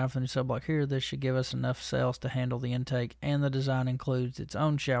potential design for the new cell block here. This should give us enough cells to handle the intake, and the design includes its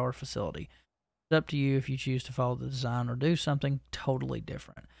own shower facility. It's up to you if you choose to follow the design or do something totally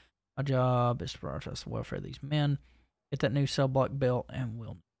different. My job is to prioritize the welfare of these men. Get that new cell block built, and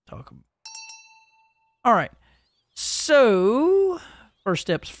we'll talk about it. All right. So, first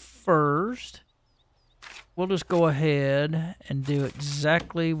steps first. We'll just go ahead and do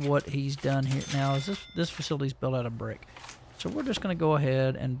exactly what he's done here. Now, is this facility's built out of brick. So we're just going to go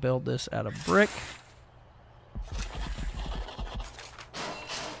ahead and build this out of brick.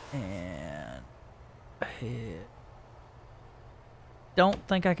 And don't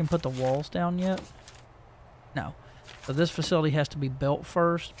think I can put the walls down yet. No. So this facility has to be built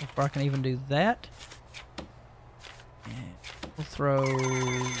first before I can even do that. And we'll throw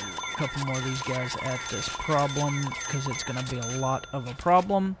a couple more of these guys at this problem because it's going to be a lot of a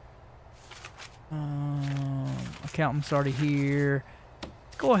problem. Accountant's already here.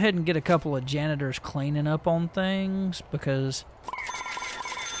 Let's go ahead and get a couple of janitors cleaning up on things because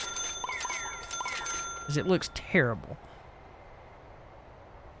it looks terrible.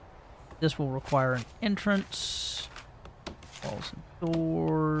 This will require an entrance, walls and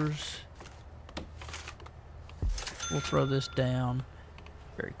doors. We'll throw this down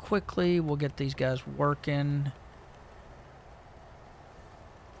very quickly. We'll get these guys working.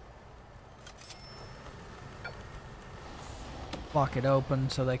 Lock it open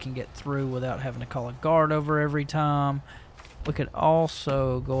so they can get through without having to call a guard over every time. We could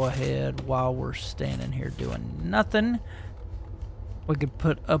also go ahead while we're standing here doing nothing. We could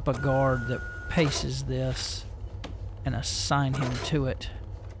put up a guard that paces this and assign him to it.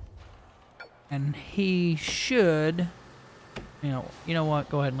 And he should, you know what?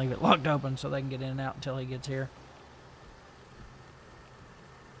 Go ahead and leave it locked open so they can get in and out until he gets here.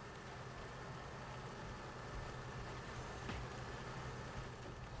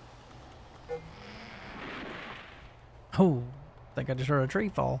 Oh, I think I just heard a tree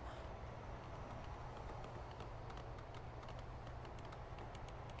fall.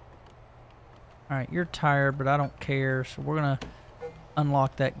 Alright, you're tired, but I don't care, so we're gonna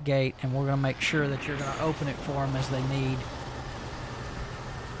unlock that gate, and we're gonna make sure that you're gonna open it for them as they need.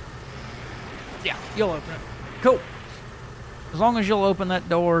 Yeah, you'll open it. Cool. As long as you'll open that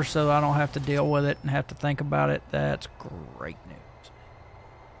door so I don't have to deal with it and have to think about it, that's great news.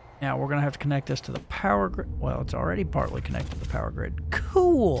 Now, we're gonna have to connect this to the power grid. Well, it's already partly connected to the power grid.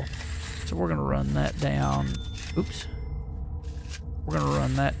 Cool! So we're gonna run that down. Oops. We're gonna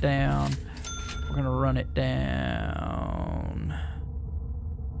run that down. We're gonna run it down.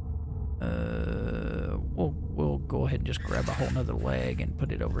 We'll go ahead and just grab a whole nother leg and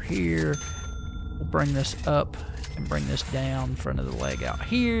put it over here. We'll bring this up and bring this down for another leg out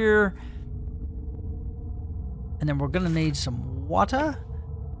here. And then we're gonna need some water,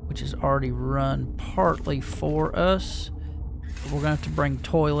 which is already run partly for us. We're gonna have to bring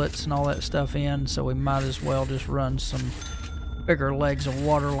toilets and all that stuff in, so we might as well just run some bigger legs of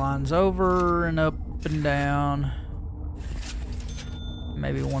water lines over and up and down.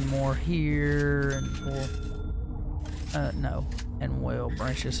 Maybe one more here, and we'll no, and we'll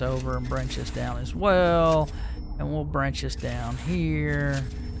branch this over and branch this down as well, and we'll branch this down here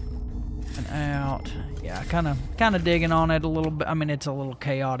and out. Yeah, kind of digging on it a little bit. I mean, it's a little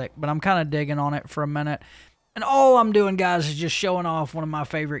chaotic, but I'm kind of digging on it for a minute. And all I'm doing, guys, is just showing off one of my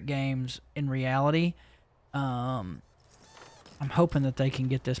favorite games in reality. I'm hoping that they can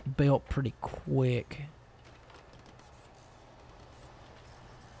get this built pretty quick.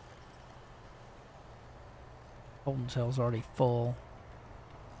 Holding cell's already full.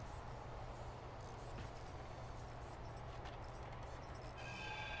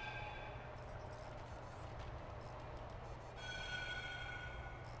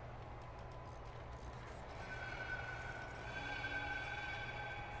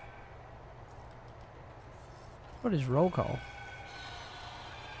 What is roll call?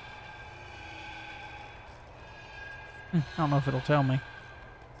 I don't know if it'll tell me.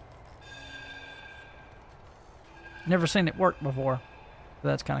 Never seen it work before. So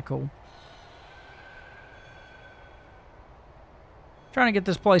that's kind of cool. Trying to get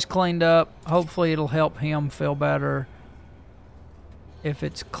this place cleaned up. Hopefully it'll help him feel better if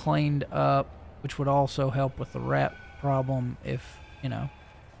it's cleaned up, which would also help with the rat problem if, you know,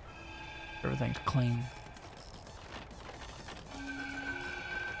 everything's clean.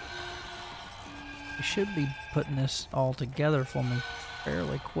 He should be putting this all together for me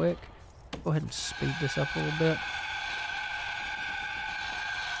fairly quick. Go ahead and speed this up a little bit.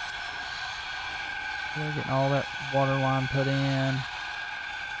 They're getting all that water line put in.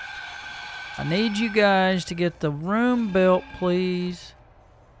 I need you guys to get the room built, please.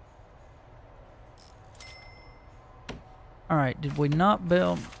 Alright, did we not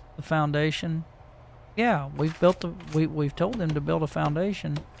build the foundation? Yeah, we've built the we've told them to build a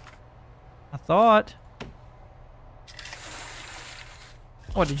foundation. I thought.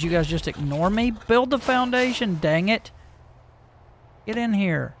 What, did you guys just ignore me? Build the foundation, dang it. Get in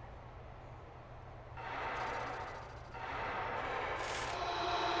here.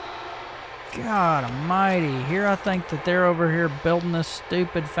 God almighty. Here I think that they're over here building this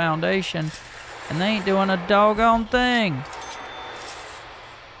stupid foundation, and they ain't doing a doggone thing.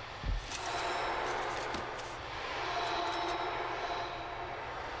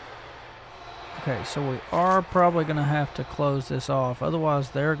 Okay, so we are probably going to have to close this off.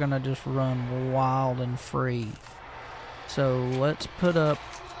 Otherwise, they're going to just run wild and free. So let's put up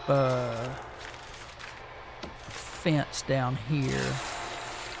a fence down here.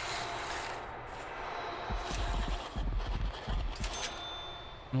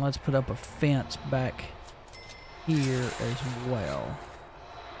 And let's put up a fence back here as well.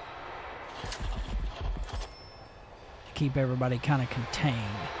 To keep everybody kind of contained.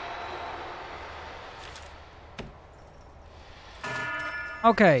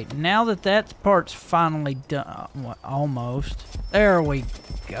 Okay, now that that part's finally done, well, almost. There we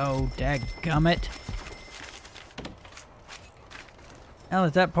go, dadgummit. Now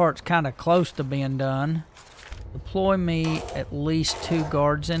that that part's kind of close to being done, deploy me at least 2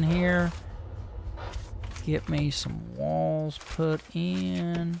 guards in here. Get me some walls put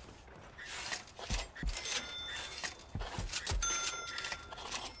in.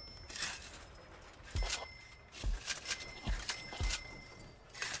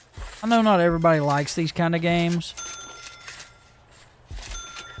 I know not everybody likes these kind of games.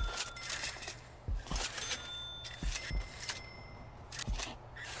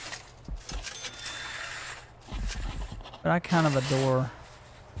 But I kind of adore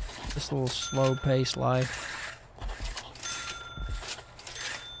this little slow-paced life.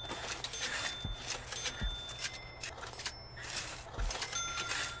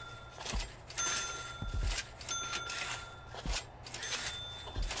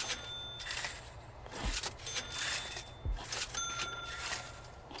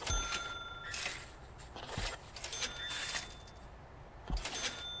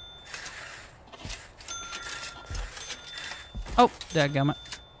 Oh, dadgummit.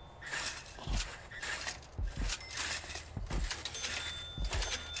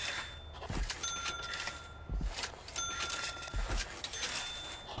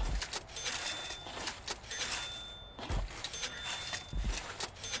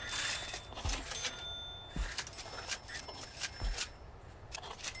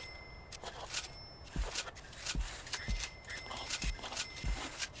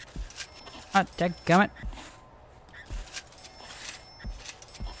 Ah, dadgummit.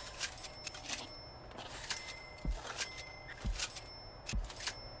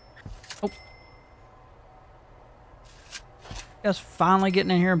 Oh. Guys finally getting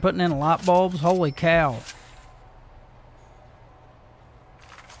in here and putting in light bulbs. Holy cow.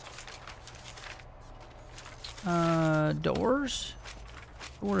 Doors.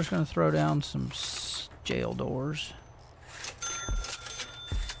 We're just going to throw down some jail doors.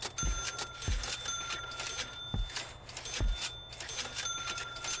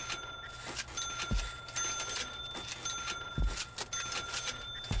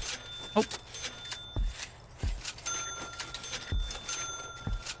 Oh.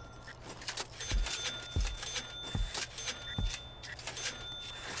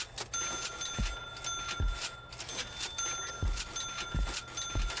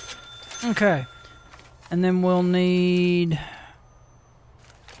 Okay. And then we'll need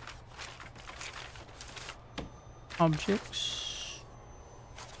objects.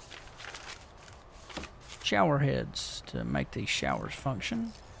 Shower heads to make these showers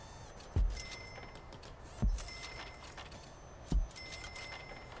function.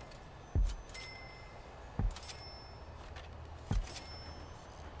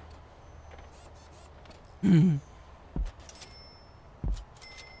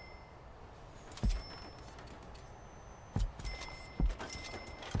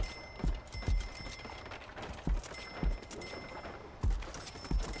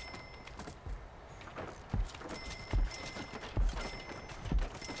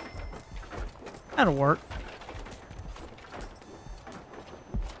 That'll work.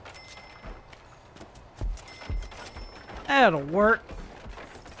 That'll work.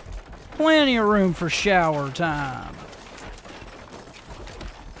 Plenty of room for shower time.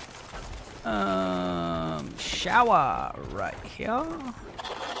 Shower right here.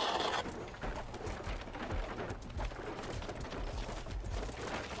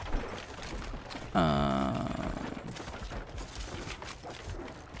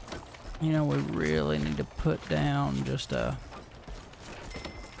 You know, we really need to put down just a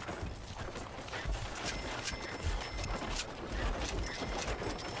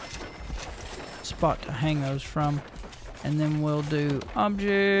spot to hang those from. And then we'll do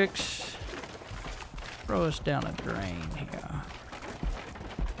objects. Throw us down a drain here.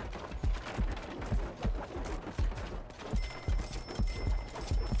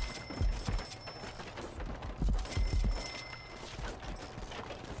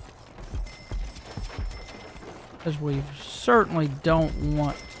 Because we certainly don't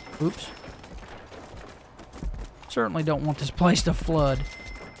want... Oops. Certainly don't want this place to flood.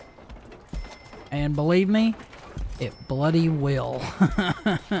 And believe me, it bloody will.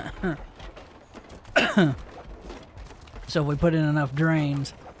 So if we put in enough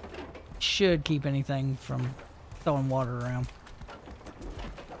drains, it should keep anything from throwing water around.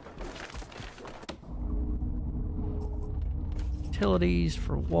 Utilities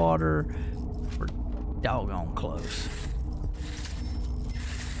for water. We're doggone close.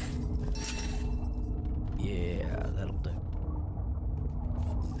 Yeah, that'll do.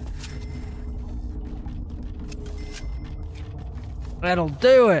 That'll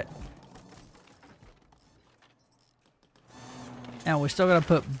do it. Now we still gotta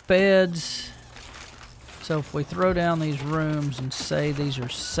put beds. So if we throw down these rooms and say these are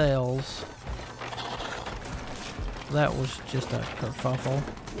cells, that was just a kerfuffle.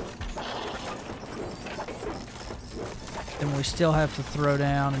 Then we still have to throw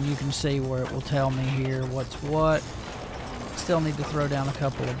down, and you can see where it will tell me here what's what. Still need to throw down a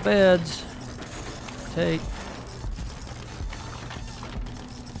couple of beds. Take.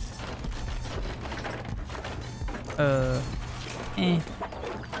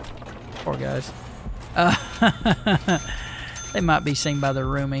 Poor guys. They might be seen by their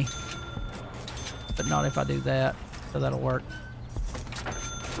roomie, but not if I do that, so that'll work.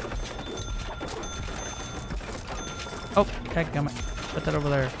 Oh, dadgummit. Put that over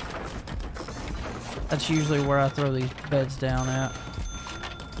there. That's usually where I throw these beds down at.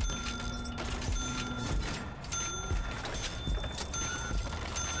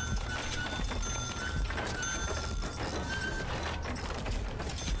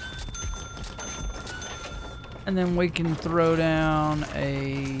 And then we can throw down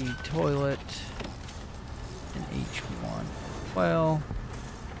a toilet in each one. Well,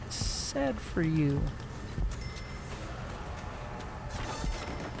 sad for you.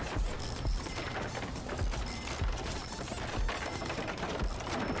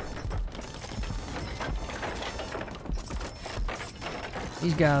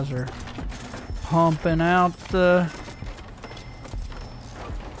 These guys are pumping out the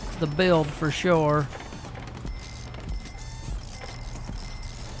build for sure.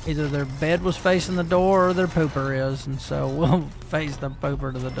 Either their bed was facing the door or their pooper is, and so we'll face the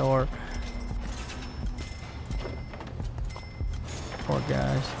pooper to the door. Poor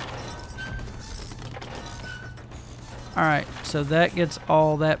guys. Alright, so that gets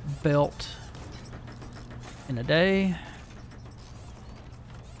all that built in a day.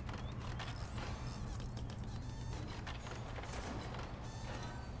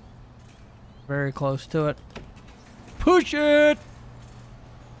 Very close to it. Push it!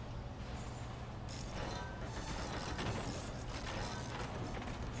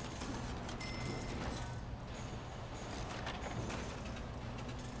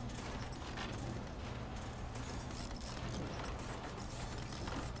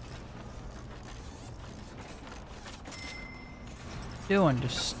 Doing?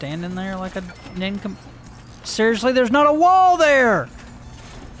 Just standing there like a nincom. Seriously, there's not a wall there!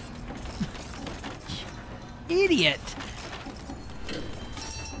 Idiot!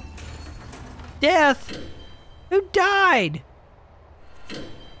 Death? Who died?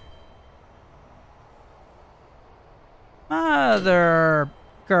 Mother...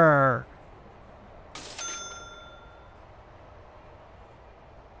 grr.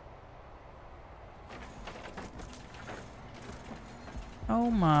 Oh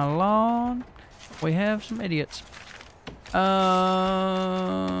my lord. We have some idiots.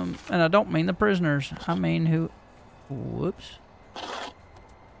 And I don't mean the prisoners. I mean whoops.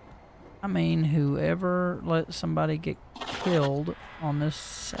 I mean whoever let somebody get killed on this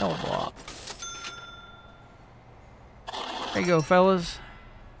cell block. There you go, fellas.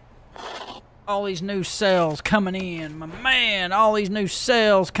 All these new cells coming in. My man, all these new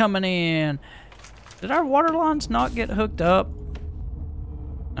cells coming in. Did our water lines not get hooked up?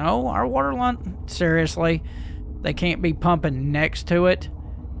 No, our water line... Seriously? They can't be pumping next to it?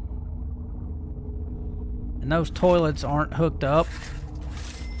 And those toilets aren't hooked up?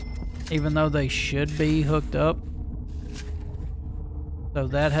 Even though they should be hooked up? So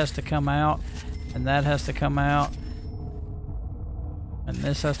that has to come out, and that has to come out, and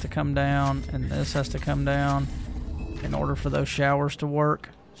this has to come down, and this has to come down in order for those showers to work.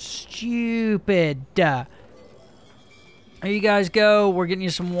 Stupid! Here you guys go. We're getting you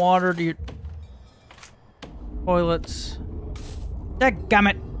some water to your toilets.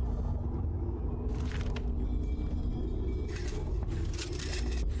 Dadgummit!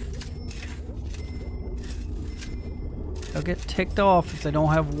 They'll get ticked off if they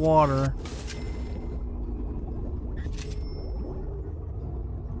don't have water.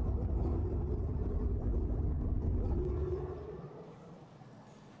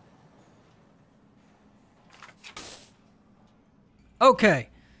 Okay,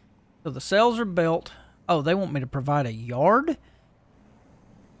 so the cells are built. Oh, they want me to provide a yard?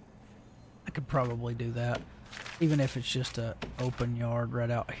 I could probably do that, even if it's just an open yard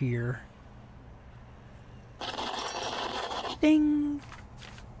right out here. Ding!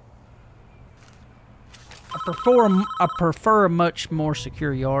 I prefer a much more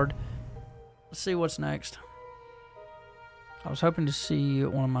secure yard. Let's see what's next. I was hoping to see you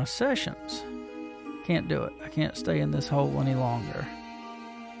at one of my sessions. Can't do it. I can't stay in this hole any longer.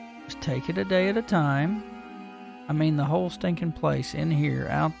 Just take it a day at a time. I mean the whole stinking place, in here,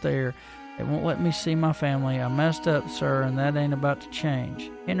 out there. They won't let me see my family. I messed up, sir, and that ain't about to change.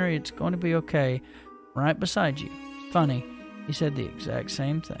 Henry, it's going to be okay. Right beside you. It's funny. He said the exact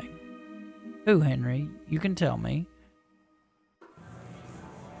same thing. Who, Henry? You can tell me.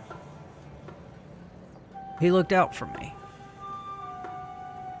 He looked out for me.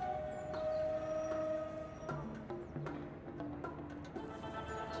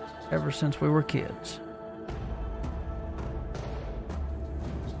 Ever since we were kids.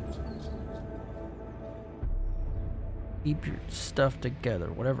 Keep your stuff together,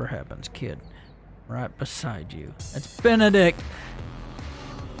 whatever happens, kid. Right beside you. It's Benedict!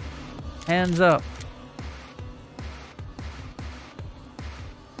 Hands up.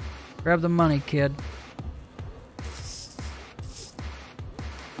 Grab the money, kid.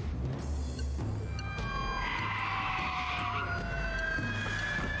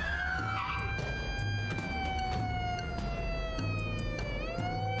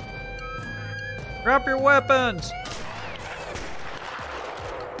 Drop your weapons!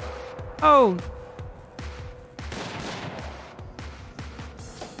 Oh!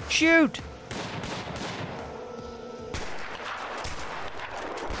 Shoot!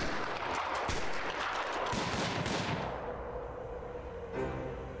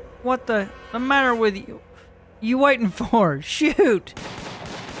 What the matter with you? You waiting for? Shoot!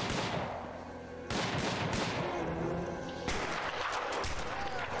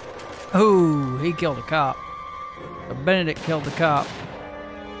 Oh, he killed a cop. So Benedict killed the cop.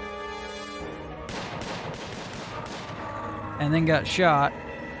 And then got shot.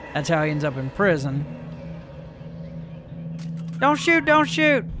 That's how he ends up in prison. Don't shoot, don't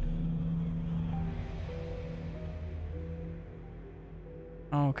shoot!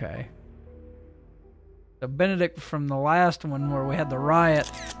 Okay. So Benedict from the last one where we had the riot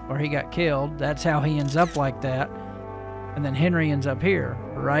where he got killed, that's how he ends up like that. And then Henry ends up here,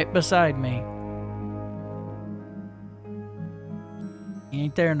 right beside me. He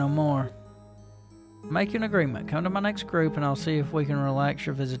ain't there no more. Make an agreement. Come to my next group and I'll see if we can relax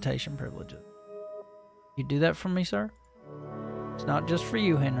your visitation privileges. You do that for me, sir? It's not just for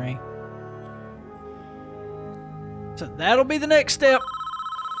you, Henry. So that'll be the next step.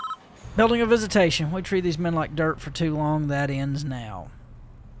 Building a visitation. We treat these men like dirt for too long. That ends now.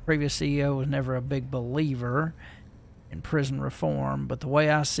 Previous CEO was never a big believer in prison reform, but the way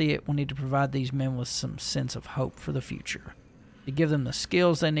I see it, we need to provide these men with some sense of hope for the future. To give them the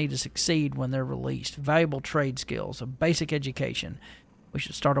skills they need to succeed when they're released. Valuable trade skills, a basic education. We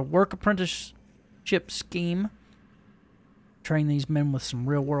should start a work apprenticeship scheme. Train these men with some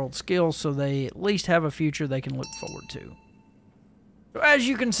real-world skills so they at least have a future they can look forward to. So as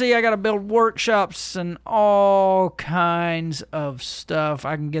you can see, I got to build workshops and all kinds of stuff.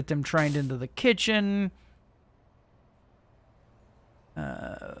 I can get them trained into the kitchen.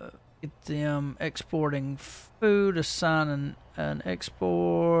 Get them exporting food, assign an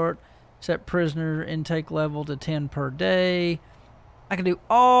export, set prisoner intake level to 10 per day. I can do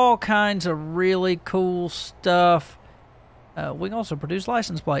all kinds of really cool stuff. We can also produce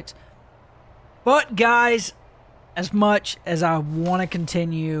license plates. But guys, as much as I want to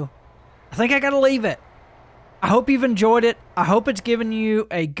continue, I think I got to leave it. I hope you've enjoyed it. I hope it's given you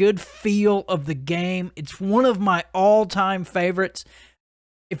a good feel of the game. It's one of my all-time favorites.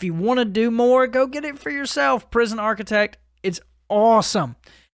 If you want to do more, go get it for yourself. Prison Architect. It's awesome.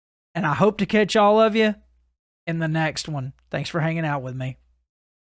 And I hope to catch all of you in the next one. Thanks for hanging out with me.